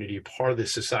this community, a part of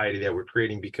this society that we're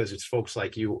creating, because it's folks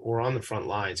like you who are on the front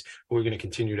lines who are going to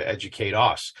continue to educate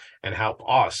us and help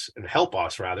us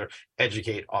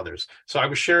educate others. So I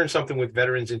was sharing something with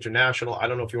Veterans International. I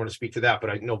don't know if you want to speak to that, but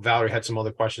I know Valerie had some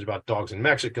other questions about dogs in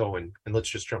Mexico, and let's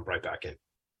just jump right back in.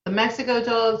 The Mexico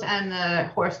dogs and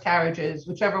the horse carriages,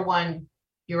 whichever one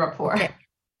you're up for. Okay.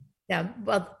 Yeah.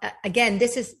 Well, again,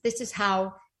 this is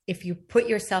how, if you put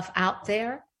yourself out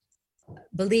there,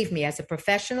 believe me, as a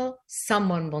professional,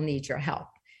 someone will need your help.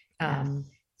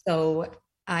 So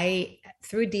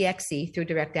through DXE, through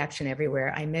Direct Action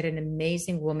Everywhere, I met an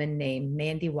amazing woman named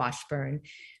Mandy Washburn.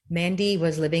 Mandy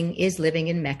is living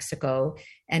in Mexico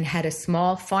and had a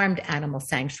small farmed animal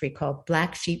sanctuary called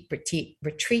Black Sheep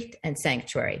Retreat and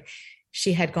Sanctuary.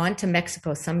 She had gone to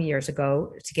Mexico some years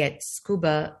ago to get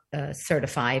scuba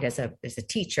certified as a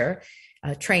teacher,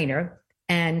 trainer.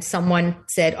 And someone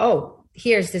said, oh,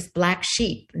 here's this black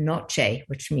sheep, noche,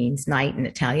 which means night in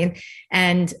Italian.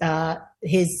 And the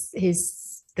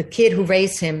kid who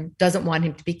raised him doesn't want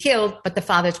him to be killed, but the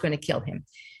father's going to kill him.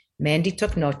 Mandy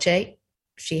took Noche.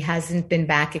 She hasn't been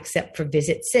back except for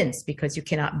visits since, because you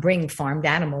cannot bring farmed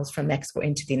animals from Mexico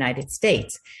into the United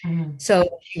States. Mm-hmm.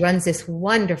 So she runs this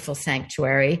wonderful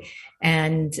sanctuary.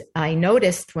 And I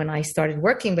noticed when I started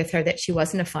working with her that she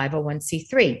wasn't a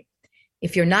 501c3.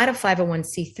 If you're not a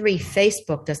 501c3,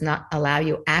 Facebook does not allow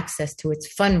you access to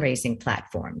its fundraising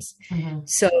platforms. Mm-hmm.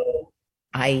 So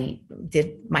I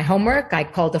did my homework. I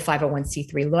called a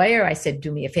 501c3 lawyer. I said,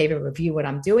 do me a favor, review what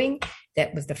I'm doing.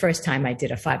 That was the first time I did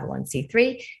a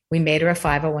 501c3. We made her a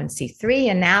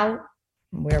 501c3, and now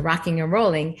we're rocking and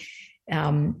rolling.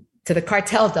 To the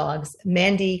cartel dogs,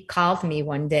 Mandy called me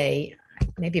one day,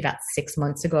 maybe about 6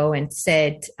 months ago, and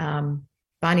said,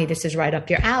 Bonnie, this is right up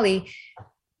your alley.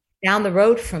 Down the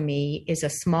road from me is a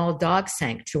small dog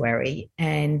sanctuary,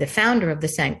 and the founder of the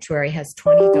sanctuary has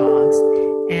 20 dogs,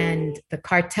 and the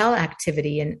cartel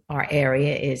activity in our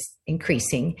area is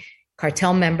increasing.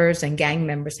 Cartel members and gang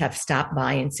members have stopped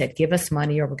by and said, give us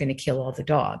money or we're going to kill all the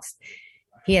dogs.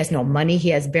 He has no money. He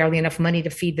has barely enough money to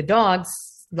feed the dogs,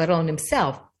 let alone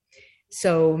himself.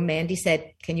 So Mandy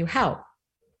said, can you help?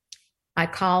 I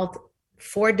called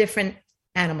 4 different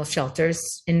animal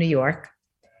shelters in New York.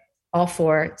 All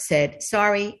 4 said,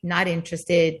 sorry, not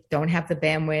interested, don't have the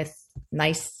bandwidth.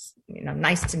 Nice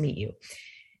to meet you.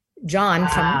 John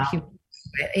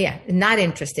not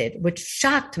interested, which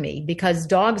shocked me because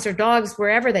dogs are dogs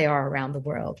wherever they are around the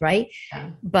world, right? Yeah.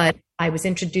 But I was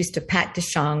introduced to Pat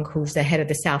DeShong, who's the head of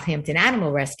the Southampton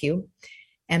Animal Rescue.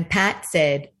 And Pat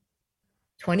said,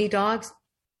 20 dogs,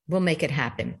 we'll make it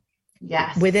happen.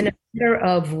 Yes. Within a matter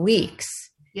of weeks,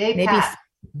 Yay, Pat.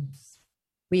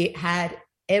 We had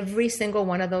every single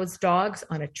one of those dogs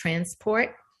on a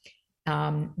transport.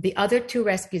 The other 2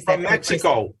 rescues from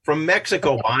Mexico,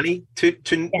 Bonnie,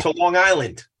 to Long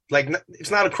Island. Like,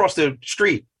 it's not across the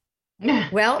street.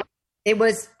 Well, it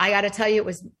was, I got to tell you,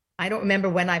 I don't remember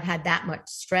when I've had that much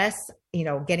stress,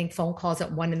 getting phone calls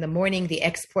at 1 a.m. The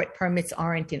export permits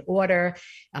aren't in order.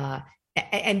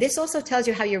 And this also tells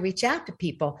you how you reach out to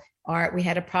people. We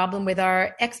had a problem with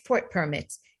our export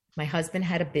permits. My husband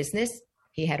had a business.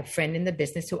 He had a friend in the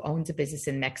business who owns a business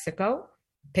in Mexico.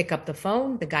 Pick up the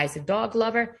phone. The guy's a dog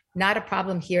lover. Not a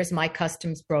problem. Here's my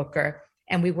customs broker.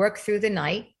 And we worked through the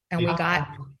night and we got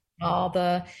all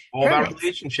about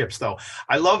relationships, though.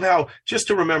 I love how, just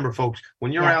to remember, folks,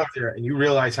 when you're out there and you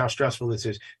realize how stressful this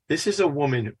is a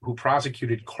woman who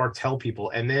prosecuted cartel people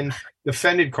and then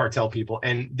defended cartel people.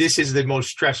 And this is the most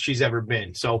stressed she's ever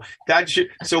been. So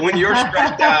when you're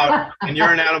stressed out and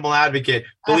you're an animal advocate,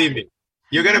 believe me,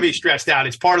 you're going to be stressed out.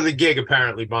 It's part of the gig,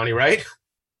 apparently, Bonnie, right?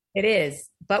 It is.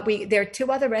 But there are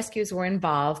 2 other rescues were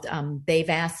involved. They've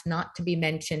asked not to be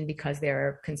mentioned because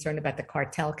they're concerned about the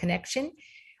cartel connection.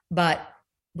 But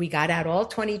we got out all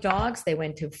 20 dogs. They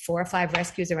went to 4 or 5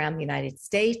 rescues around the United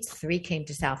States. 3 came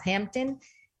to Southampton,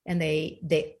 and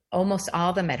they almost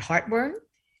all of them had heartworm.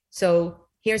 So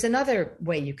here's another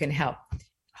way you can help.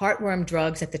 Heartworm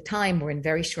drugs at the time were in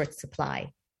very short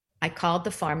supply. I called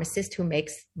the pharmacist who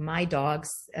makes my dog's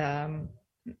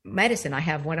medicine. I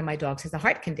have one of my dogs has a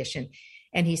heart condition.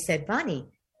 And he said, Bonnie,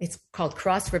 it's called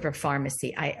Cross River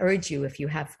Pharmacy. I urge you, if you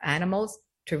have animals,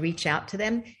 to reach out to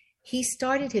them. He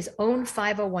started his own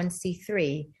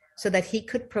 501c3 so that he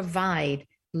could provide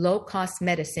low-cost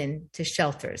medicine to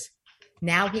shelters.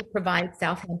 Now he provides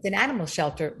Southampton Animal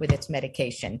Shelter with its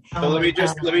medication. So let me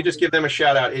just give them a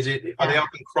shout out. Are they up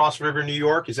in Cross River, New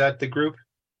York? Is that the group?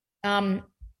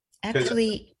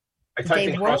 Actually, I typed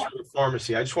in Cross River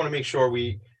Pharmacy. I just want to make sure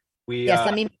we. Yes,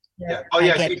 let me. Yeah. Oh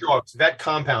yeah, see dogs. Vet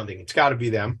Compounding. It's got to be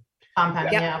them.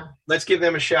 Compounding. Yeah. Let's give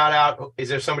them a shout out. Is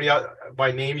there somebody else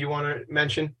by name you want to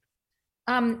mention?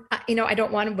 I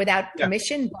don't want to without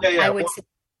permission. But I would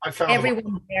say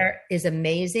everyone there is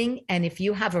amazing. And if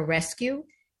you have a rescue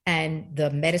and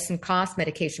the medication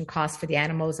costs for the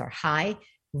animals are high,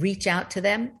 reach out to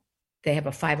them. They have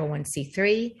a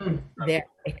 501c3. They're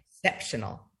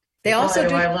exceptional. They also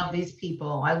do. I love these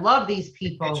people.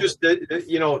 It's just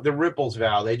the ripples,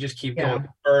 Val. They just keep going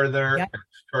further and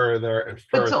further and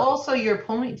further. But to also your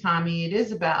point, Tommy, it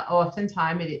is about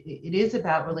oftentimes it is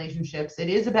about relationships. It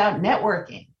is about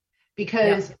networking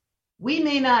because we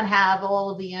may not have all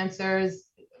of the answers,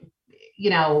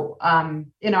 in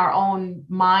our own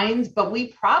minds, but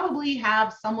we probably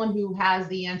have someone who has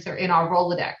the answer in our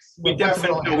Rolodex. We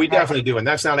definitely do. And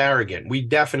that's not arrogant. We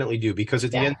definitely do, because at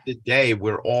the end of the day,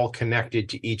 we're all connected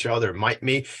to each other.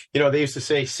 They used to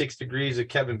say 6 degrees of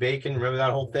Kevin Bacon. Remember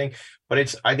that whole thing?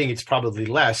 But I think it's probably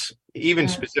less, even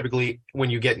specifically when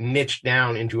you get niched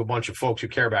down into a bunch of folks who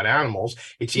care about animals,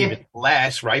 it's even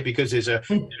less, right? Because there's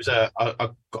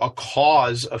a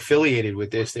cause affiliated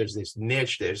with this. There's this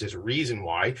niche, there's this reason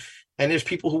why, and there's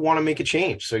people who want to make a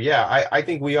change. So I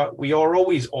think we are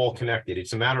always all connected.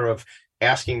 It's a matter of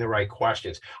asking the right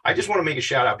questions. I just want to make a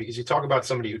shout out because you talk about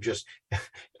somebody who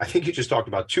I think you just talked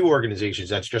about 2 organizations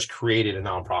that's just created a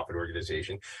nonprofit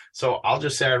organization. So I'll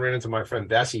just say I ran into my friend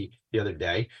Bessie the other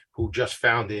day, who just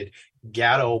founded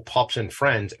Gatto Pups and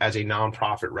Friends as a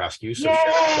nonprofit rescue. So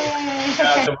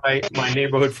shout out to my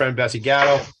neighborhood friend Bessie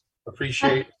Gatto.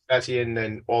 Appreciate Bessie and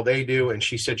then all they do. And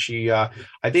she said I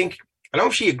don't know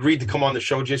if she agreed to come on the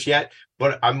show just yet,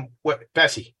 but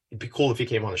Bessie, it'd be cool if you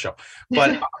came on the show.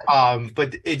 But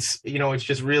it's it's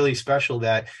just really special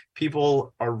that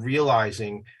people are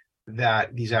realizing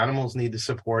that these animals need the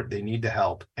support, they need the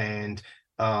help, and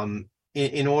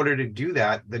in order to do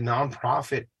that, the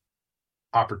nonprofit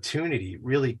opportunity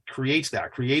really creates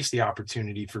the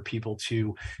opportunity for people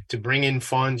to bring in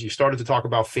funds. You started to talk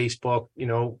about Facebook,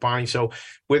 Bonnie. So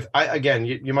again,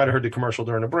 you might have heard the commercial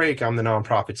during the break. I'm the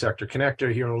nonprofit sector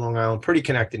connector here on Long Island, pretty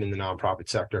connected in the nonprofit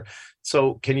sector.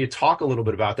 So can you talk a little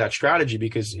bit about that strategy?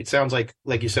 Because it sounds like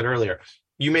you said earlier,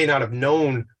 you may not have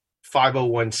known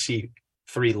 501c3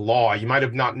 law. You might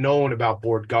have not known about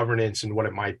board governance and what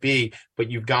it might be, but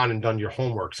you've gone and done your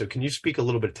homework. So can you speak a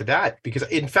little bit to that? Because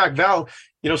in fact, Val,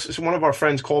 so one of our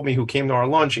friends called me who came to our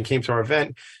lunch and came to our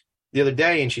event the other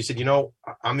day, and she said,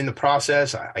 I'm in the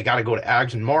process. I got to go to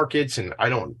ags and markets, and I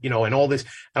don't, and all this.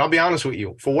 And I'll be honest with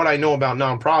you, for what I know about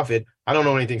nonprofit, I don't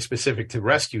know anything specific to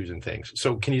rescues and things.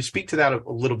 So can you speak to that a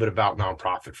little bit about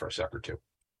nonprofit for a sec or two?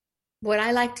 What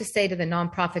I like to say to the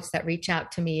nonprofits that reach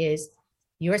out to me is,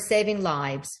 you're saving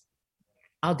lives.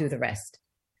 I'll do the rest.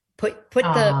 Put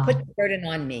the burden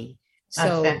on me.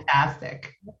 That's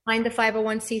fantastic. Find the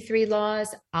 501c3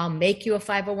 laws. I'll make you a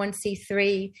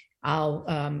 501c3.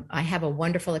 I have a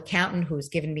wonderful accountant who's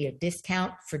given me a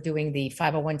discount for doing the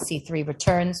 501c3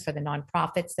 returns for the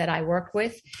nonprofits that I work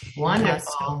with.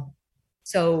 Wonderful.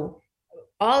 So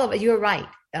all of it, you're right,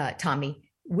 Tommy.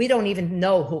 We don't even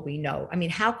know who we know. I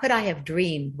mean, how could I have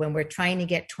dreamed when we're trying to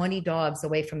get 20 dogs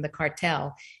away from the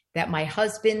cartel that my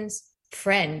husband's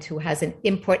friend who has an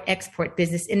import-export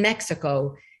business in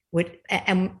Mexico would,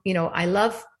 and I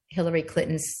love Hillary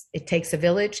Clinton's It Takes a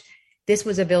Village. This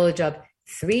was a village of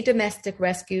 3 domestic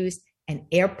rescues, an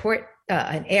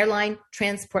airline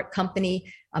transport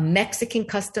company, a Mexican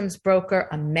customs broker,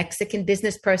 a Mexican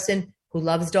business person who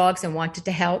loves dogs and wanted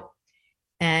to help,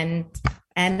 and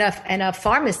a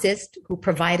pharmacist who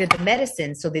provided the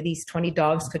medicine so that these 20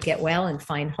 dogs could get well and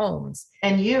find homes.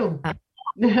 And you.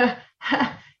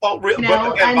 Well, but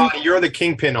again, Bonnie, you're the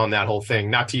kingpin on that whole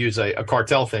thing, not to use a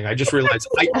cartel thing. I just realized,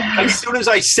 as soon as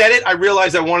I said it, I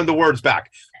realized I wanted the words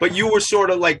back. But you were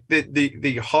sort of like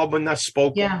the hub and the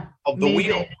spoke of the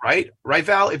wheel, right? Right,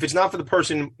 Val? If it's not for the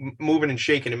person moving and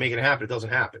shaking and making it happen, it doesn't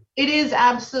happen. It is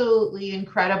absolutely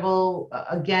incredible.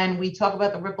 Again, we talk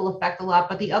about the ripple effect a lot,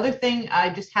 but the other thing, I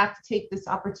just have to take this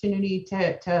opportunity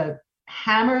to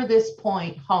hammer this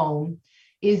point home,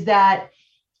 is that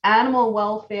animal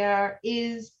welfare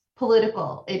is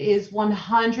political. It is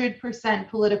 100%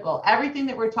 political. Everything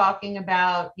that we're talking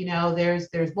about,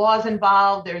 there's laws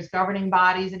involved, there's governing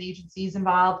bodies and agencies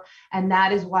involved, and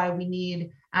that is why we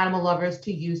need animal lovers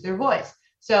to use their voice.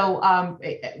 So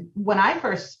when I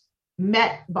first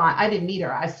met Bonnie, I didn't meet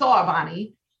her. I saw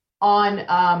Bonnie on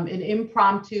an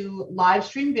impromptu live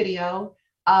stream video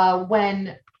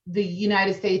when the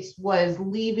United States was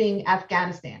leaving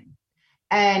Afghanistan.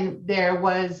 And there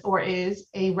was or is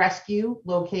a rescue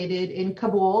located in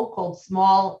Kabul called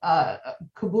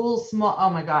Kabul Small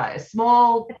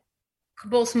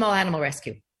Animal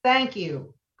Rescue. Thank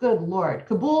you. Good Lord.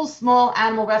 Kabul Small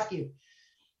Animal Rescue.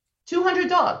 200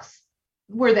 dogs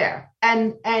were there.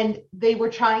 And they were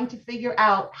trying to figure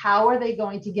out how are they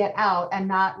going to get out and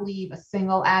not leave a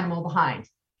single animal behind.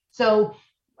 So,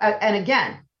 and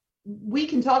again, we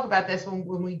can talk about this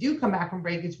when we do come back from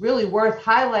break. It's really worth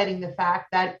highlighting the fact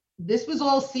that this was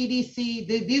all CDC.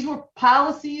 These were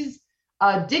policies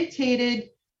dictated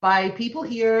by people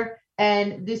here.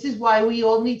 And this is why we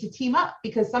all need to team up,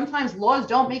 because sometimes laws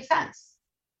don't make sense.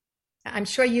 I'm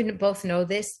sure you both know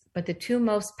this, but the three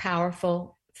most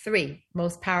powerful,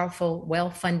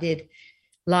 well-funded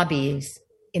lobbies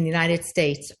in the United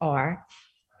States are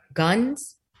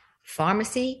guns,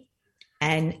 pharmacy,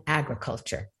 and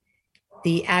agriculture.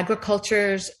 The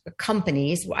agriculture's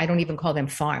companies, I don't even call them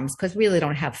farms, because we really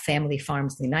don't have family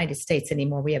farms in the United States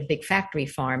anymore. We have big factory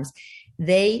farms.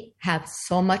 They have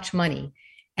so much money,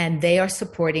 and they are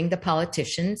supporting the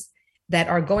politicians that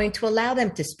are going to allow them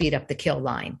to speed up the kill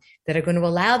line, that are going to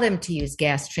allow them to use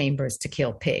gas chambers to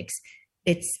kill pigs.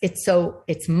 It's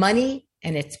money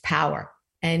and it's power.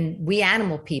 And we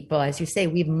animal people, as you say,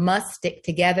 we must stick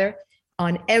together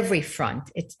on every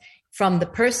front. It's from the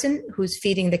person who's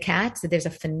feeding the cats. There's a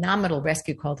phenomenal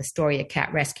rescue called Astoria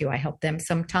Cat Rescue. I help them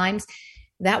sometimes.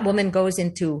 That woman goes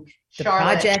into the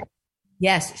project.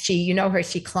 Yes,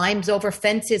 she climbs over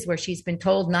fences where she's been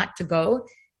told not to go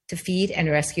to feed and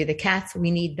rescue the cats. We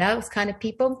need those kind of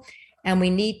people. And we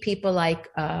need people like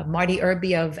Marty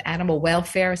Irby of Animal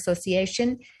Welfare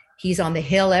Association. He's on the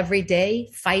Hill every day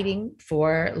fighting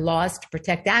for laws to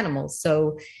protect animals.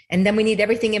 So, and then we need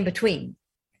everything in between.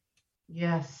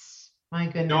 Yes. My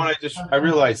goodness. I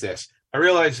realized this. I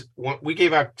realized we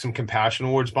gave out some compassion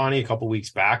awards, Bonnie, a couple of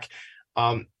weeks back.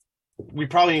 One we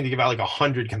probably need to give out like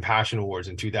 100 compassion awards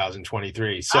in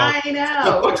 2023. So I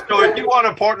know. so if you want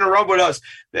to partner up with us,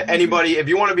 anybody, if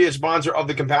you want to be a sponsor of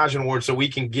the compassion award so we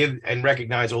can give and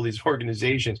recognize all these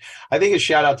organizations, I think a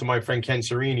shout out to my friend Ken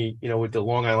Serini, with the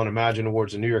Long Island Imagine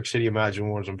Awards and New York City Imagine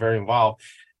Awards. I'm very involved.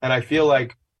 And I feel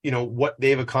like, what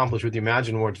they've accomplished with the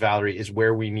Imagine Awards, Valerie, is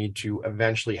where we need to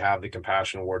eventually have the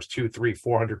Compassion Awards, 200, 300,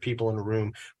 400 people in the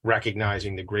room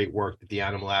recognizing the great work that the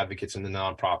animal advocates and the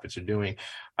nonprofits are doing.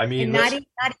 I mean, and not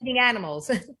eating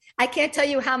animals. I can't tell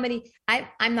you how many.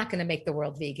 I'm not going to make the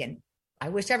world vegan. I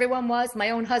wish everyone was. My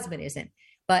own husband isn't.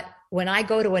 But when I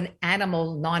go to an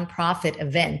animal nonprofit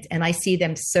event and I see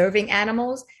them serving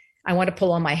animals, I want to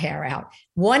pull all my hair out.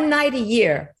 One night a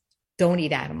year, don't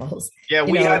eat animals. Yeah,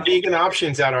 we had vegan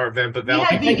options at our event, but we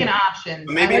had vegan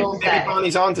options. Maybe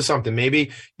Bonnie's onto something.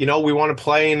 Maybe, we want to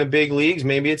play in the big leagues.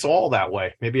 Maybe it's all that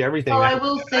way. Maybe everything. Well, I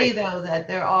will say though that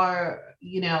there are,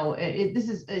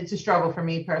 it's a struggle for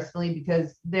me personally,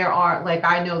 because there are, like,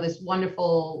 I know this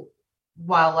wonderful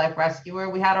wildlife rescuer.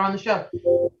 We had her on the show,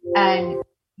 and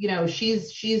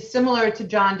she's similar to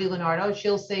John DiLeonardo.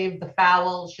 She'll save the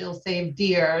fowl. She'll save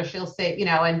deer. She'll save,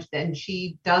 and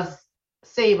she does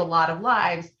save a lot of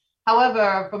lives.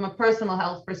 However, from a personal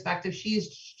health perspective, she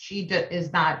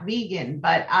is not vegan,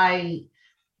 but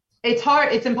it's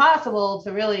hard. It's impossible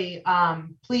to really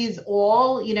please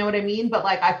all, you know what I mean? But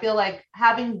like, I feel like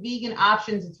having vegan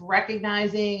options, it's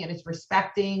recognizing and it's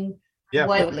respecting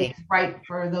what is right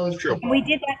for those people. We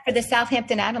did that for the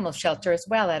Southampton Animal Shelter as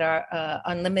well at our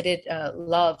Unlimited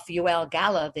Love UL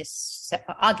Gala this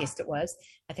August. It was,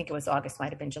 I think it was August,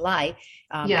 might have been July,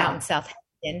 out in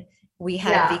Southampton. We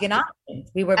had vegan options.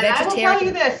 We were vegetarian. I will tell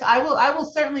you this. I will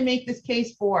certainly make this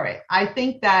case for it. I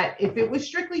think that if it was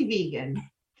strictly vegan,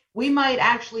 we might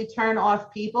actually turn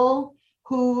off people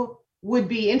who would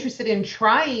be interested in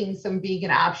trying some vegan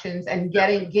options and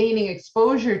gaining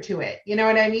exposure to it. You know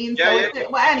what I mean?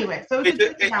 Anyway,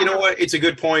 you know what? It's a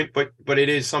good point, but it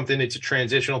is something. It's a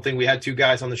transitional thing. We had two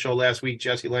guys on the show last week,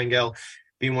 Jesse Langell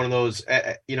being one of those,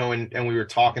 and we were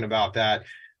talking about that.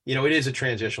 It is a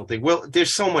transitional thing. Well,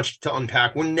 there's so much to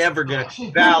unpack. We're never going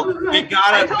to, Val, we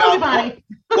got to,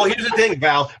 well, here's the thing,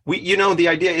 Val, the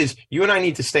idea is you and I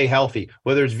need to stay healthy,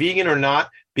 whether it's vegan or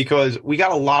not, because we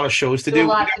got a lot of shows to do.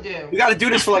 We got to do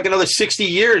this for like another 60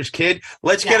 years, kid.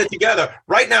 Let's get it together.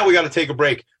 Right now, we got to take a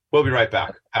break. We'll be right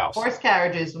back. Horse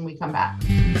carriages when we come back.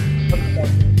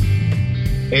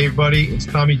 Hey, everybody, it's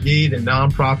Tommy D, the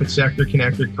nonprofit sector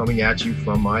connector, coming at you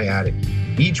from my attic.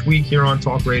 Each week here on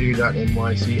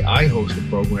talkradio.nyc, I host a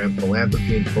program,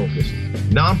 Philanthropy in Focus.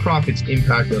 Nonprofits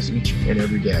impact us each and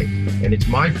every day, and it's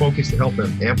my focus to help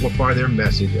them amplify their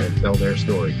message and tell their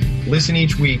story. Listen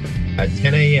each week at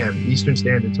 10 a.m. Eastern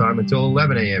Standard Time until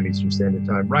 11 a.m. Eastern Standard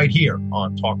Time, right here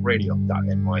on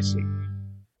talkradio.nyc.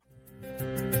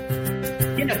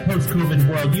 In a post-COVID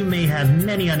world, you may have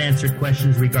many unanswered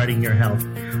questions regarding your health.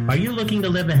 Are you looking to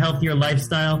live a healthier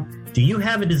lifestyle? Do you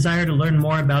have a desire to learn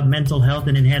more about mental health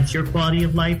and enhance your quality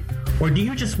of life? Or do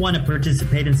you just want to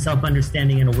participate in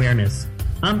self-understanding and awareness?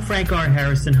 I'm Frank R.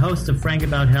 Harrison, host of Frank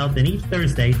About Health, and each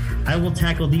Thursday, I will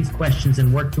tackle these questions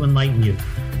and work to enlighten you.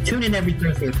 Tune in every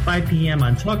Thursday at 5 p.m.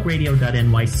 on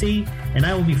talkradio.nyc, and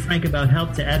I will be Frank About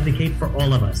Health to advocate for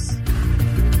all of us.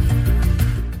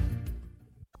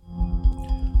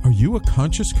 Are you a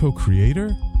conscious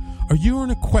co-creator? Are you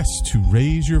on a quest to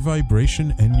raise your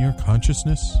vibration and your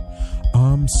consciousness?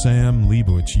 I'm Sam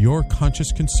Leibowitz, your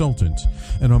conscious consultant,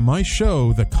 and on my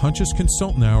show, The Conscious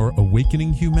Consultant Hour,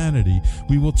 Awakening Humanity,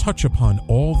 we will touch upon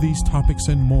all these topics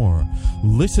and more.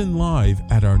 Listen live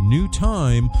at our new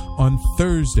time on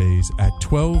Thursdays at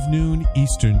 12 noon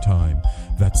Eastern Time.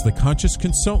 That's The Conscious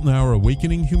Consultant Hour,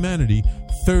 Awakening Humanity,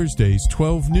 Thursdays,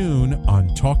 12 noon on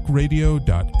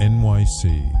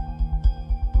talkradio.nyc.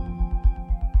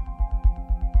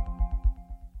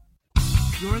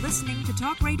 You're listening to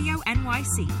Talk Radio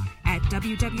NYC at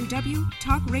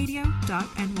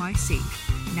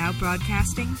www.talkradio.nyc. Now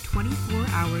broadcasting 24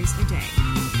 hours a day.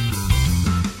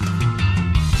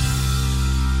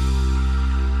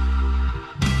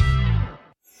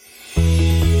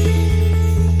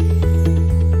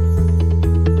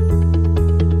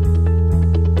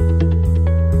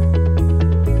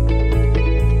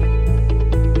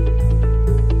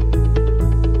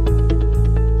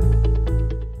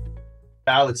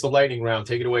 Al, it's the lightning round.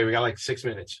 Take it away. We got like 6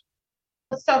 minutes.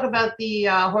 Let's talk about the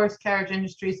horse carriage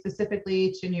industry,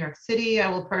 specifically to New York City. I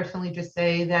will personally just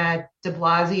say that de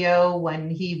Blasio, when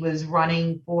he was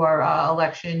running for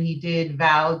election, he did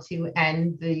vow to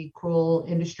end the cruel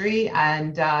industry,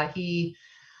 and he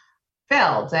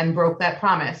failed and broke that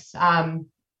promise.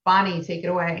 Bonnie, take it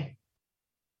away.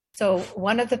 So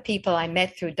one of the people I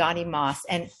met through Donnie Moss,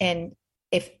 and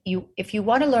if you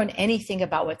want to learn anything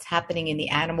about what's happening in the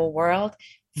animal world,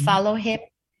 follow him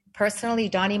personally,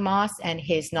 Donnie Moss, and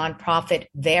his nonprofit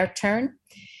Their Turn.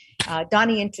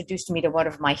 Donnie introduced me to one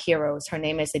of my heroes. Her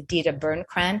name is Adita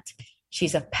Bernkrant.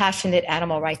 She's a passionate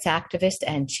animal rights activist,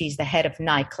 and she's the head of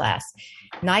NICLAS.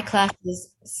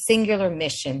 NICLAS's singular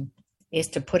mission is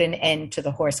to put an end to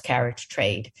the horse carriage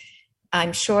trade.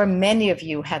 I'm sure many of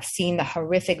you have seen the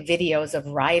horrific videos of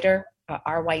Ryder,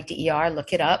 R-Y-D-E-R,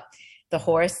 look it up, the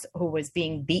horse who was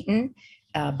being beaten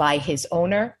by his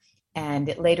owner. And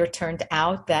it later turned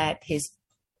out that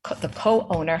the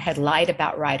co-owner had lied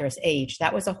about Ryder's age.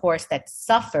 That was a horse that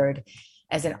suffered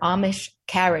as an Amish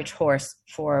carriage horse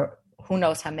for who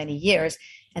knows how many years,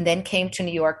 and then came to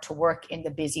New York to work in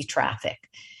the busy traffic.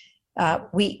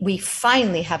 We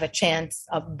finally have a chance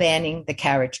of banning the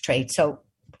carriage trade. So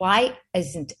why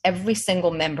isn't every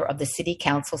single member of the city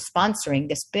council sponsoring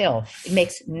this bill? It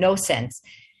makes no sense.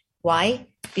 Why?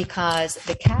 Because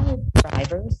the carriage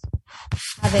drivers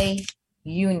have a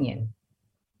union,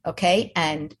 okay?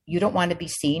 And you don't want to be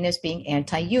seen as being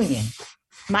anti-union.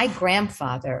 My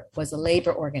grandfather was a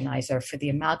labor organizer for the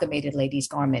Amalgamated Ladies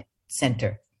Garment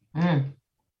Center.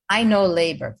 I know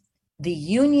labor. The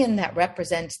union that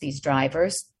represents these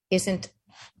drivers it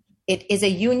is a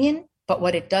union, but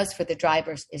what it does for the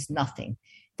drivers is nothing.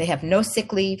 They have no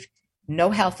sick leave,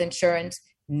 no health insurance,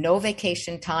 no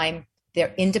vacation time.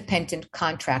 They're independent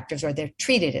contractors, or they're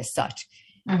treated as such.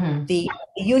 The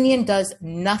union does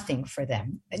nothing for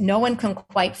them. No one can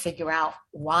quite figure out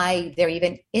why there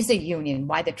even is a union,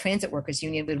 why the transit workers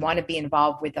union would want to be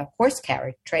involved with the horse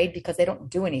carriage trade, because they don't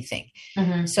do anything.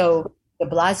 So de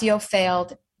Blasio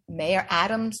failed. Mayor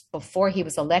Adams, before he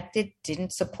was elected,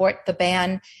 didn't support the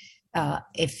ban.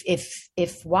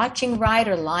 If watching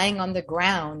Ryder lying on the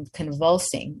ground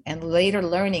convulsing and later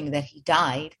learning that he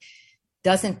died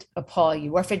doesn't appall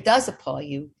you, or if it does appall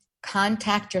you,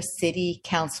 contact your city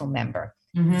council member.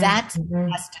 That's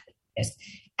this.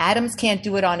 Adams can't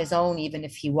do it on his own, even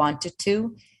if he wanted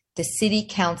to. The city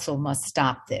council must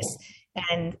stop this.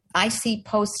 And I see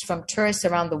posts from tourists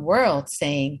around the world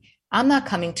saying, I'm not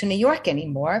coming to New York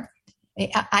anymore.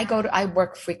 I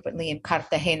work frequently in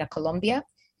Cartagena, Colombia.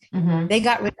 They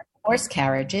got rid of horse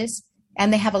carriages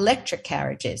and they have electric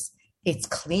carriages. It's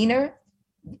cleaner.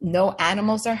 No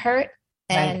animals are hurt.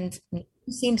 And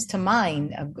seems to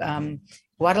mind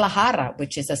Guadalajara,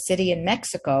 which is a city in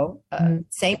Mexico,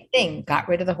 same thing, got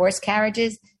rid of the horse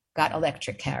carriages, got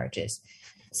electric carriages.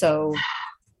 So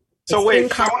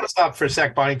wait, I want to stop for a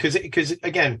sec, Bonnie, because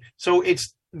again, so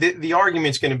it's the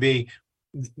argument's going to be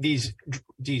these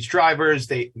drivers,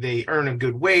 they earn a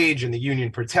good wage and the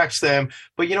union protects them.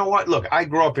 But you know what? Look, I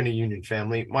grew up in a union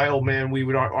family. My old man, we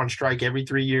would on strike every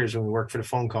 3 years when we worked for the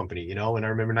phone company, and I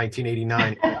remember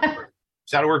 1989.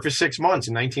 I was out of work for 6 months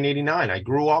in 1989. I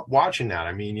grew up watching that.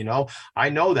 I mean, I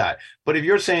know that. But if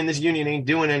you're saying this union ain't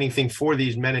doing anything for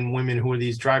these men and women who are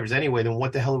these drivers anyway, then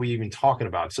what the hell are we even talking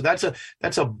about? So that's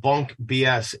a bunk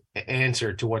BS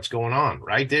answer to what's going on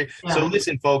right there. Yeah. So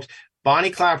listen, folks,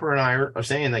 Bonnie Klapper and I are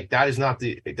saying that's not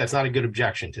a good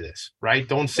objection to this, right?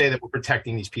 Don't say that we're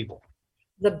protecting these people.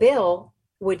 The bill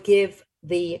would give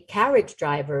the carriage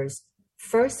drivers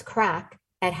first crack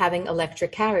at having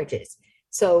electric carriages.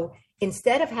 So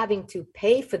instead of having to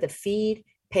pay for the feed,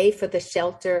 pay for the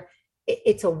shelter,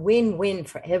 it's a win-win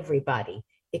for everybody,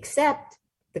 except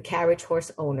the carriage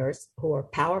horse owners who are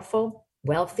powerful,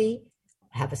 wealthy,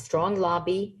 have a strong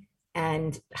lobby,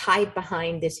 and hide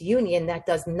behind this union that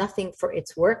does nothing for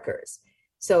its workers.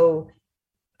 So,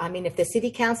 I mean, if the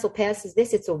city council passes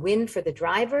this, it's a win for the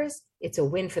drivers, it's a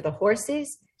win for the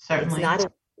horses. Certainly. It's not a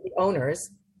win for the owners.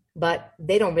 But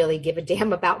they don't really give a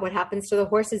damn about what happens to the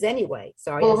horses anyway.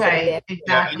 Sorry. Right. Exactly.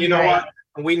 Yeah, and you know what?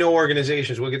 We know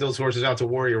organizations. We'll get those horses out to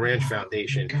Warrior Ranch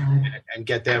Foundation and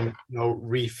get them,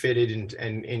 refitted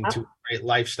and into a great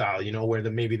lifestyle, where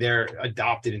maybe they're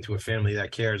adopted into a family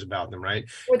that cares about them, right?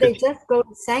 Or they just go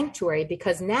to sanctuary,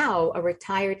 because now a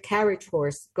retired carriage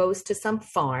horse goes to some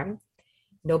farm.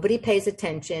 Nobody pays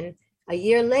attention. A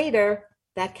year later,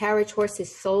 that carriage horse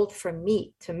is sold for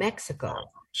meat to Mexico.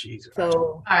 Jesus.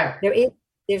 So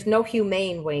there's no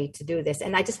humane way to do this.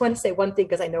 And I just want to say one thing,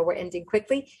 because I know we're ending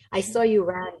quickly. I saw you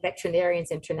ran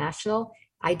Veterinarians International.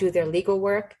 I do their legal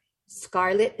work.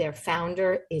 Scarlett, their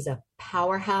founder, is a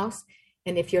powerhouse.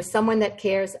 And if you're someone that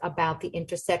cares about the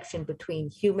intersection between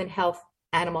human health,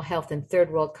 animal health, and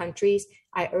third world countries,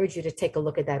 I urge you to take a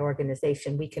look at that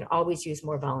organization. We can always use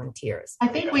more volunteers. I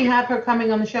think we have her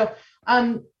coming on the show.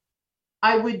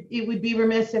 it would be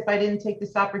remiss if I didn't take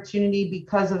this opportunity,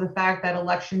 because of the fact that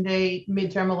Election Day,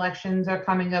 midterm elections are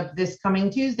coming up this coming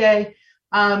Tuesday.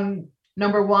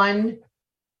 Number one,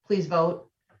 please vote.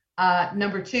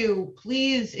 Number two,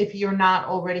 please, if you're not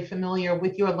already familiar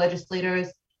with your legislators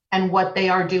and what they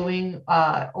are doing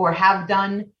or have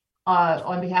done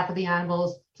on behalf of the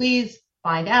animals, please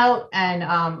find out. And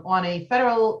on a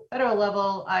federal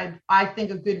level, I think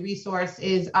a good resource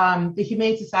is the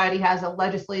Humane Society has a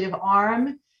legislative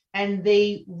arm, and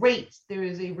they rate. There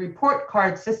is a report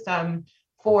card system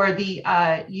for the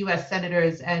U.S.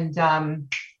 senators and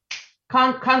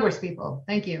Congress people.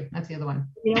 Thank you. That's the other one.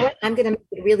 You know what? I'm going to make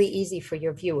it really easy for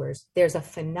your viewers. There's a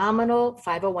phenomenal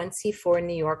 501c4 in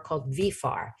New York called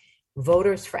VFAR,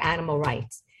 Voters for Animal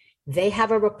Rights. They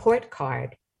have a report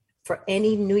card for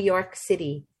any New York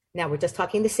City. Now, we're just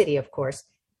talking the city, of course,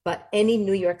 but any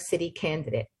New York City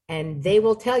candidate. And they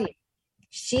will tell you,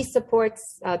 she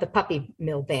supports the puppy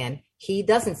mill ban. He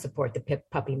doesn't support the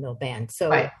puppy mill ban.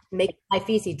 So make life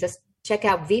easy. Just check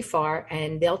out VFAR,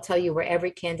 and they'll tell you where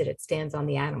every candidate stands on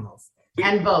the animals.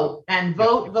 And vote, and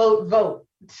vote.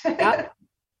 Yep.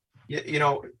 You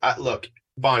know, look,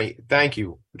 Bonnie, thank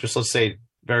you. Just let's say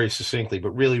very succinctly,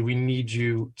 but really we need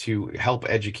you to help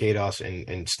educate us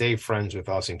and stay friends with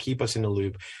us and keep us in the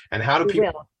loop. And how do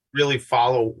people really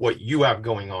follow what you have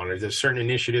going on? Are there certain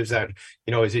initiatives that,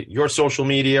 you know, is it your social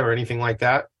media or anything like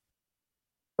that?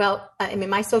 Well, I mean,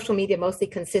 my social media mostly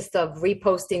consists of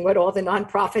reposting what all the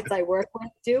nonprofits I work with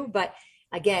do. But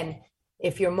again,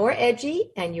 if you're more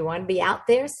edgy and you want to be out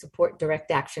there, support Direct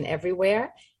Action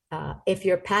Everywhere. If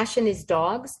your passion is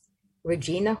dogs,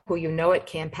 Regina, who you know at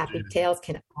Camp Happy Tails,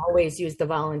 can always use the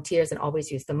volunteers and always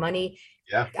use the money.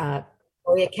 Yeah.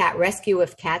 Gloria Cat Rescue,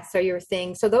 if cats are your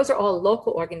thing. So those are all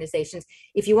local organizations.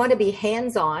 If you want to be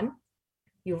hands-on,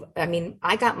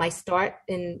 I got my start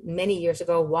in many years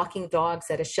ago walking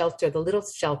dogs at a shelter, the Little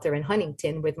Shelter in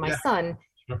Huntington, with my son.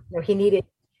 Sure. You know, he needed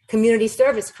community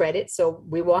service credit, so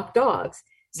we walked dogs.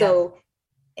 So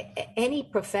any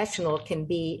professional can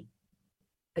be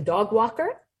a dog walker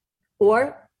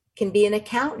or can be an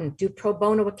accountant, do pro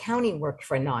bono accounting work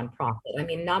for a nonprofit. I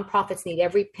mean, nonprofits need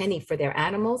every penny for their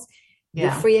animals. Do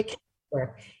free accounting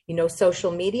work. You know,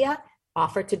 social media,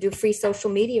 offer to do free social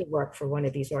media work for one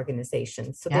of these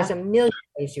organizations. So there's a million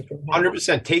ways you can help.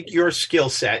 100%. Take your skill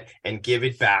set and give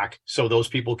it back so those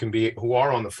people can be, who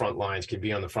are on the front lines, can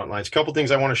be on the front lines. A couple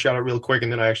things I want to shout out real quick,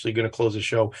 and then I'm actually going to close the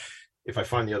show if I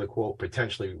find the other quote,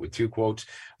 potentially with two quotes.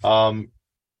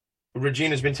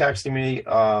 Regina's been texting me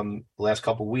the last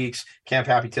couple of weeks. Camp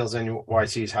Happy Tails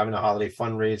NYC is having a holiday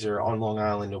fundraiser on Long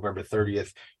Island, November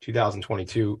 30th,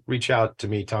 2022. Reach out to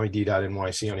me,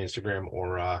 TommyD.NYC on Instagram,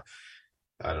 or I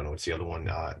don't know what's the other one,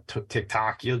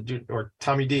 TikTok, or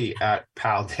Tommy D at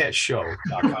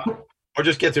pal-show.com, or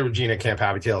just get to Regina at Camp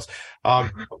Happy Tails.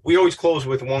 We always close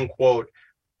with one quote,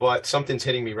 but something's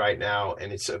hitting me right now,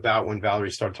 and it's about when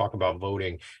Valerie started talking about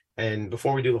voting. And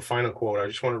before we do the final quote, I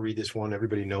just want to read this one.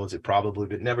 Everybody knows it probably,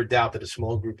 but never doubt that a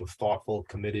small group of thoughtful,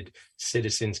 committed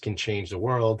citizens can change the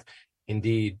world.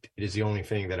 Indeed, it is the only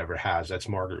thing that ever has. That's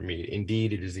Margaret Mead.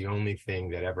 Indeed, it is the only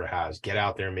thing that ever has. Get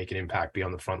out there and make an impact, be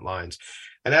on the front lines.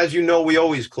 And as you know, we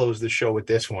always close the show with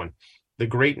this one. The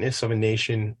greatness of a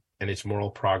nation and its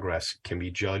moral progress can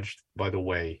be judged by the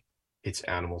way its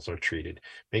animals are treated.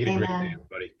 Make it a great day,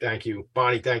 everybody. Thank you.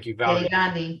 Bonnie, thank you. Valerie. Hey,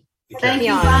 Gandhi. Thank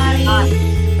you, Bonnie.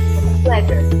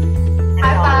 Pleasure.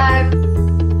 High five.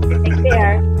 Take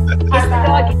care. Kiss the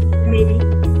doggy, maybe.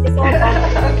 Kiss all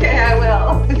doggy. Okay, I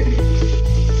will.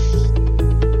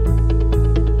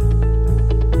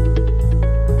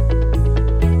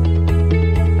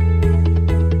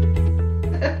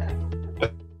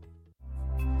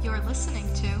 You're listening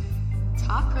to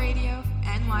Talk Radio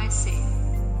NYC.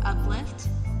 Uplift,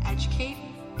 educate,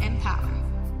 empower.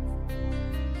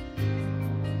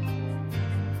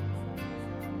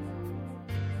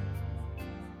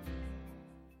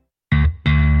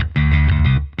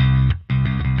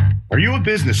 Are you a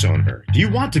business owner? Do you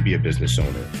want to be a business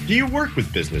owner? Do you work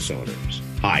with business owners?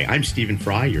 Hi, I'm Stephen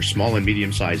Fry, your small and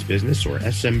medium-sized business, or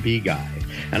SMB guy,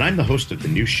 and I'm the host of the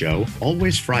new show,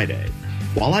 Always Friday.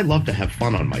 While I love to have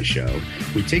fun on my show,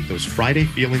 we take those Friday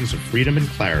feelings of freedom and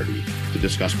clarity to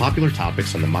discuss popular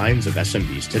topics on the minds of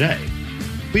SMBs today.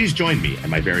 Please join me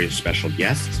and my various special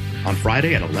guests on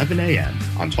Friday at 11 a.m.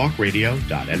 on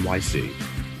talkradio.nyc.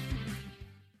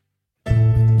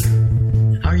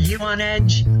 Are you on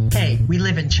edge? Hey, Hey, we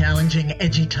live in challenging,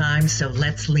 edgy times, so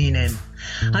let's lean in.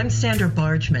 I'm Sandra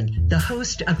Bargeman, the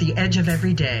host of The Edge of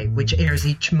Every Day, which airs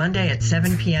each Monday at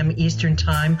 7 p.m. Eastern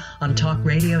Time on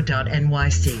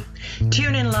talkradio.nyc.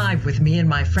 Tune in live with me and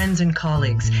my friends and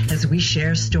colleagues as we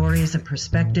share stories and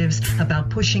perspectives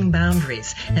about pushing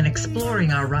boundaries and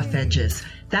exploring our rough edges.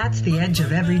 That's The Edge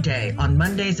of Every Day on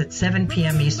Mondays at 7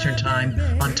 p.m. Eastern Time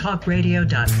on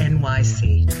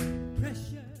talkradio.nyc.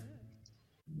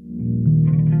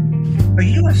 Are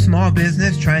you a small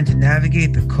business trying to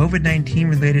navigate the COVID-19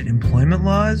 related employment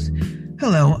laws?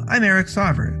 Hello, I'm Eric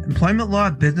Sauver, employment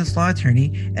law business law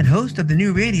attorney and host of the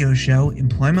new radio show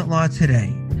Employment Law Today.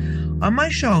 On my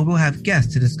show, we'll have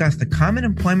guests to discuss the common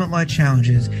employment law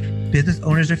challenges business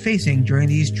owners are facing during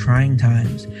these trying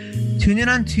times. Tune in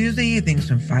on Tuesday evenings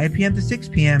from 5 p.m. to 6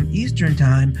 p.m. Eastern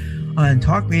Time on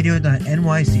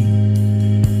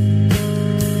talkradio.nyc.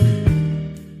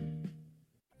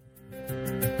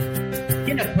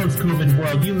 In a post-COVID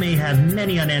world, you may have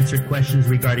many unanswered questions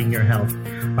regarding your health.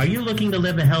 Are you looking to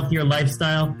live a healthier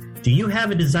lifestyle? Do you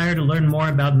have a desire to learn more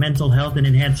about mental health and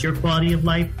enhance your quality of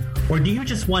life? Or do you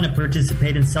just want to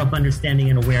participate in self-understanding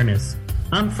and awareness?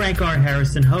 I'm Frank R.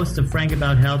 Harrison, host of Frank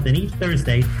About Health, and each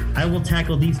Thursday, I will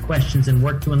tackle these questions and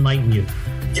work to enlighten you.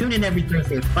 Tune in every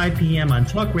Thursday at 5 p.m. on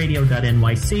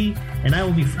talkradio.nyc, and I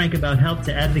will be Frank About Health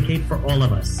to advocate for all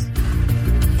of us.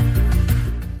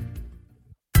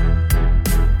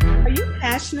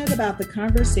 Passionate about the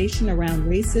conversation around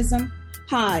racism?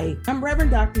 Hi, I'm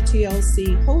Reverend Dr.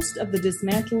 TLC, host of the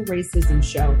Dismantle Racism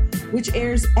Show, which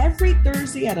airs every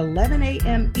Thursday at 11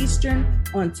 a.m. Eastern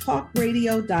on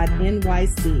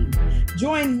talkradio.nyc.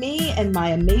 Join me and my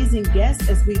amazing guests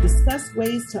as we discuss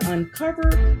ways to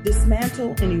uncover,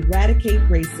 dismantle, and eradicate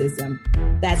racism.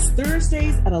 That's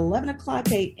Thursdays at 11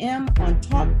 o'clock a.m. on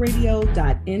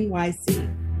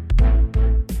talkradio.nyc.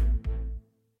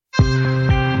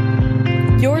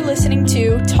 You're listening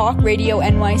to Talk Radio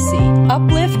NYC.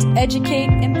 Uplift,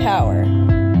 educate, empower.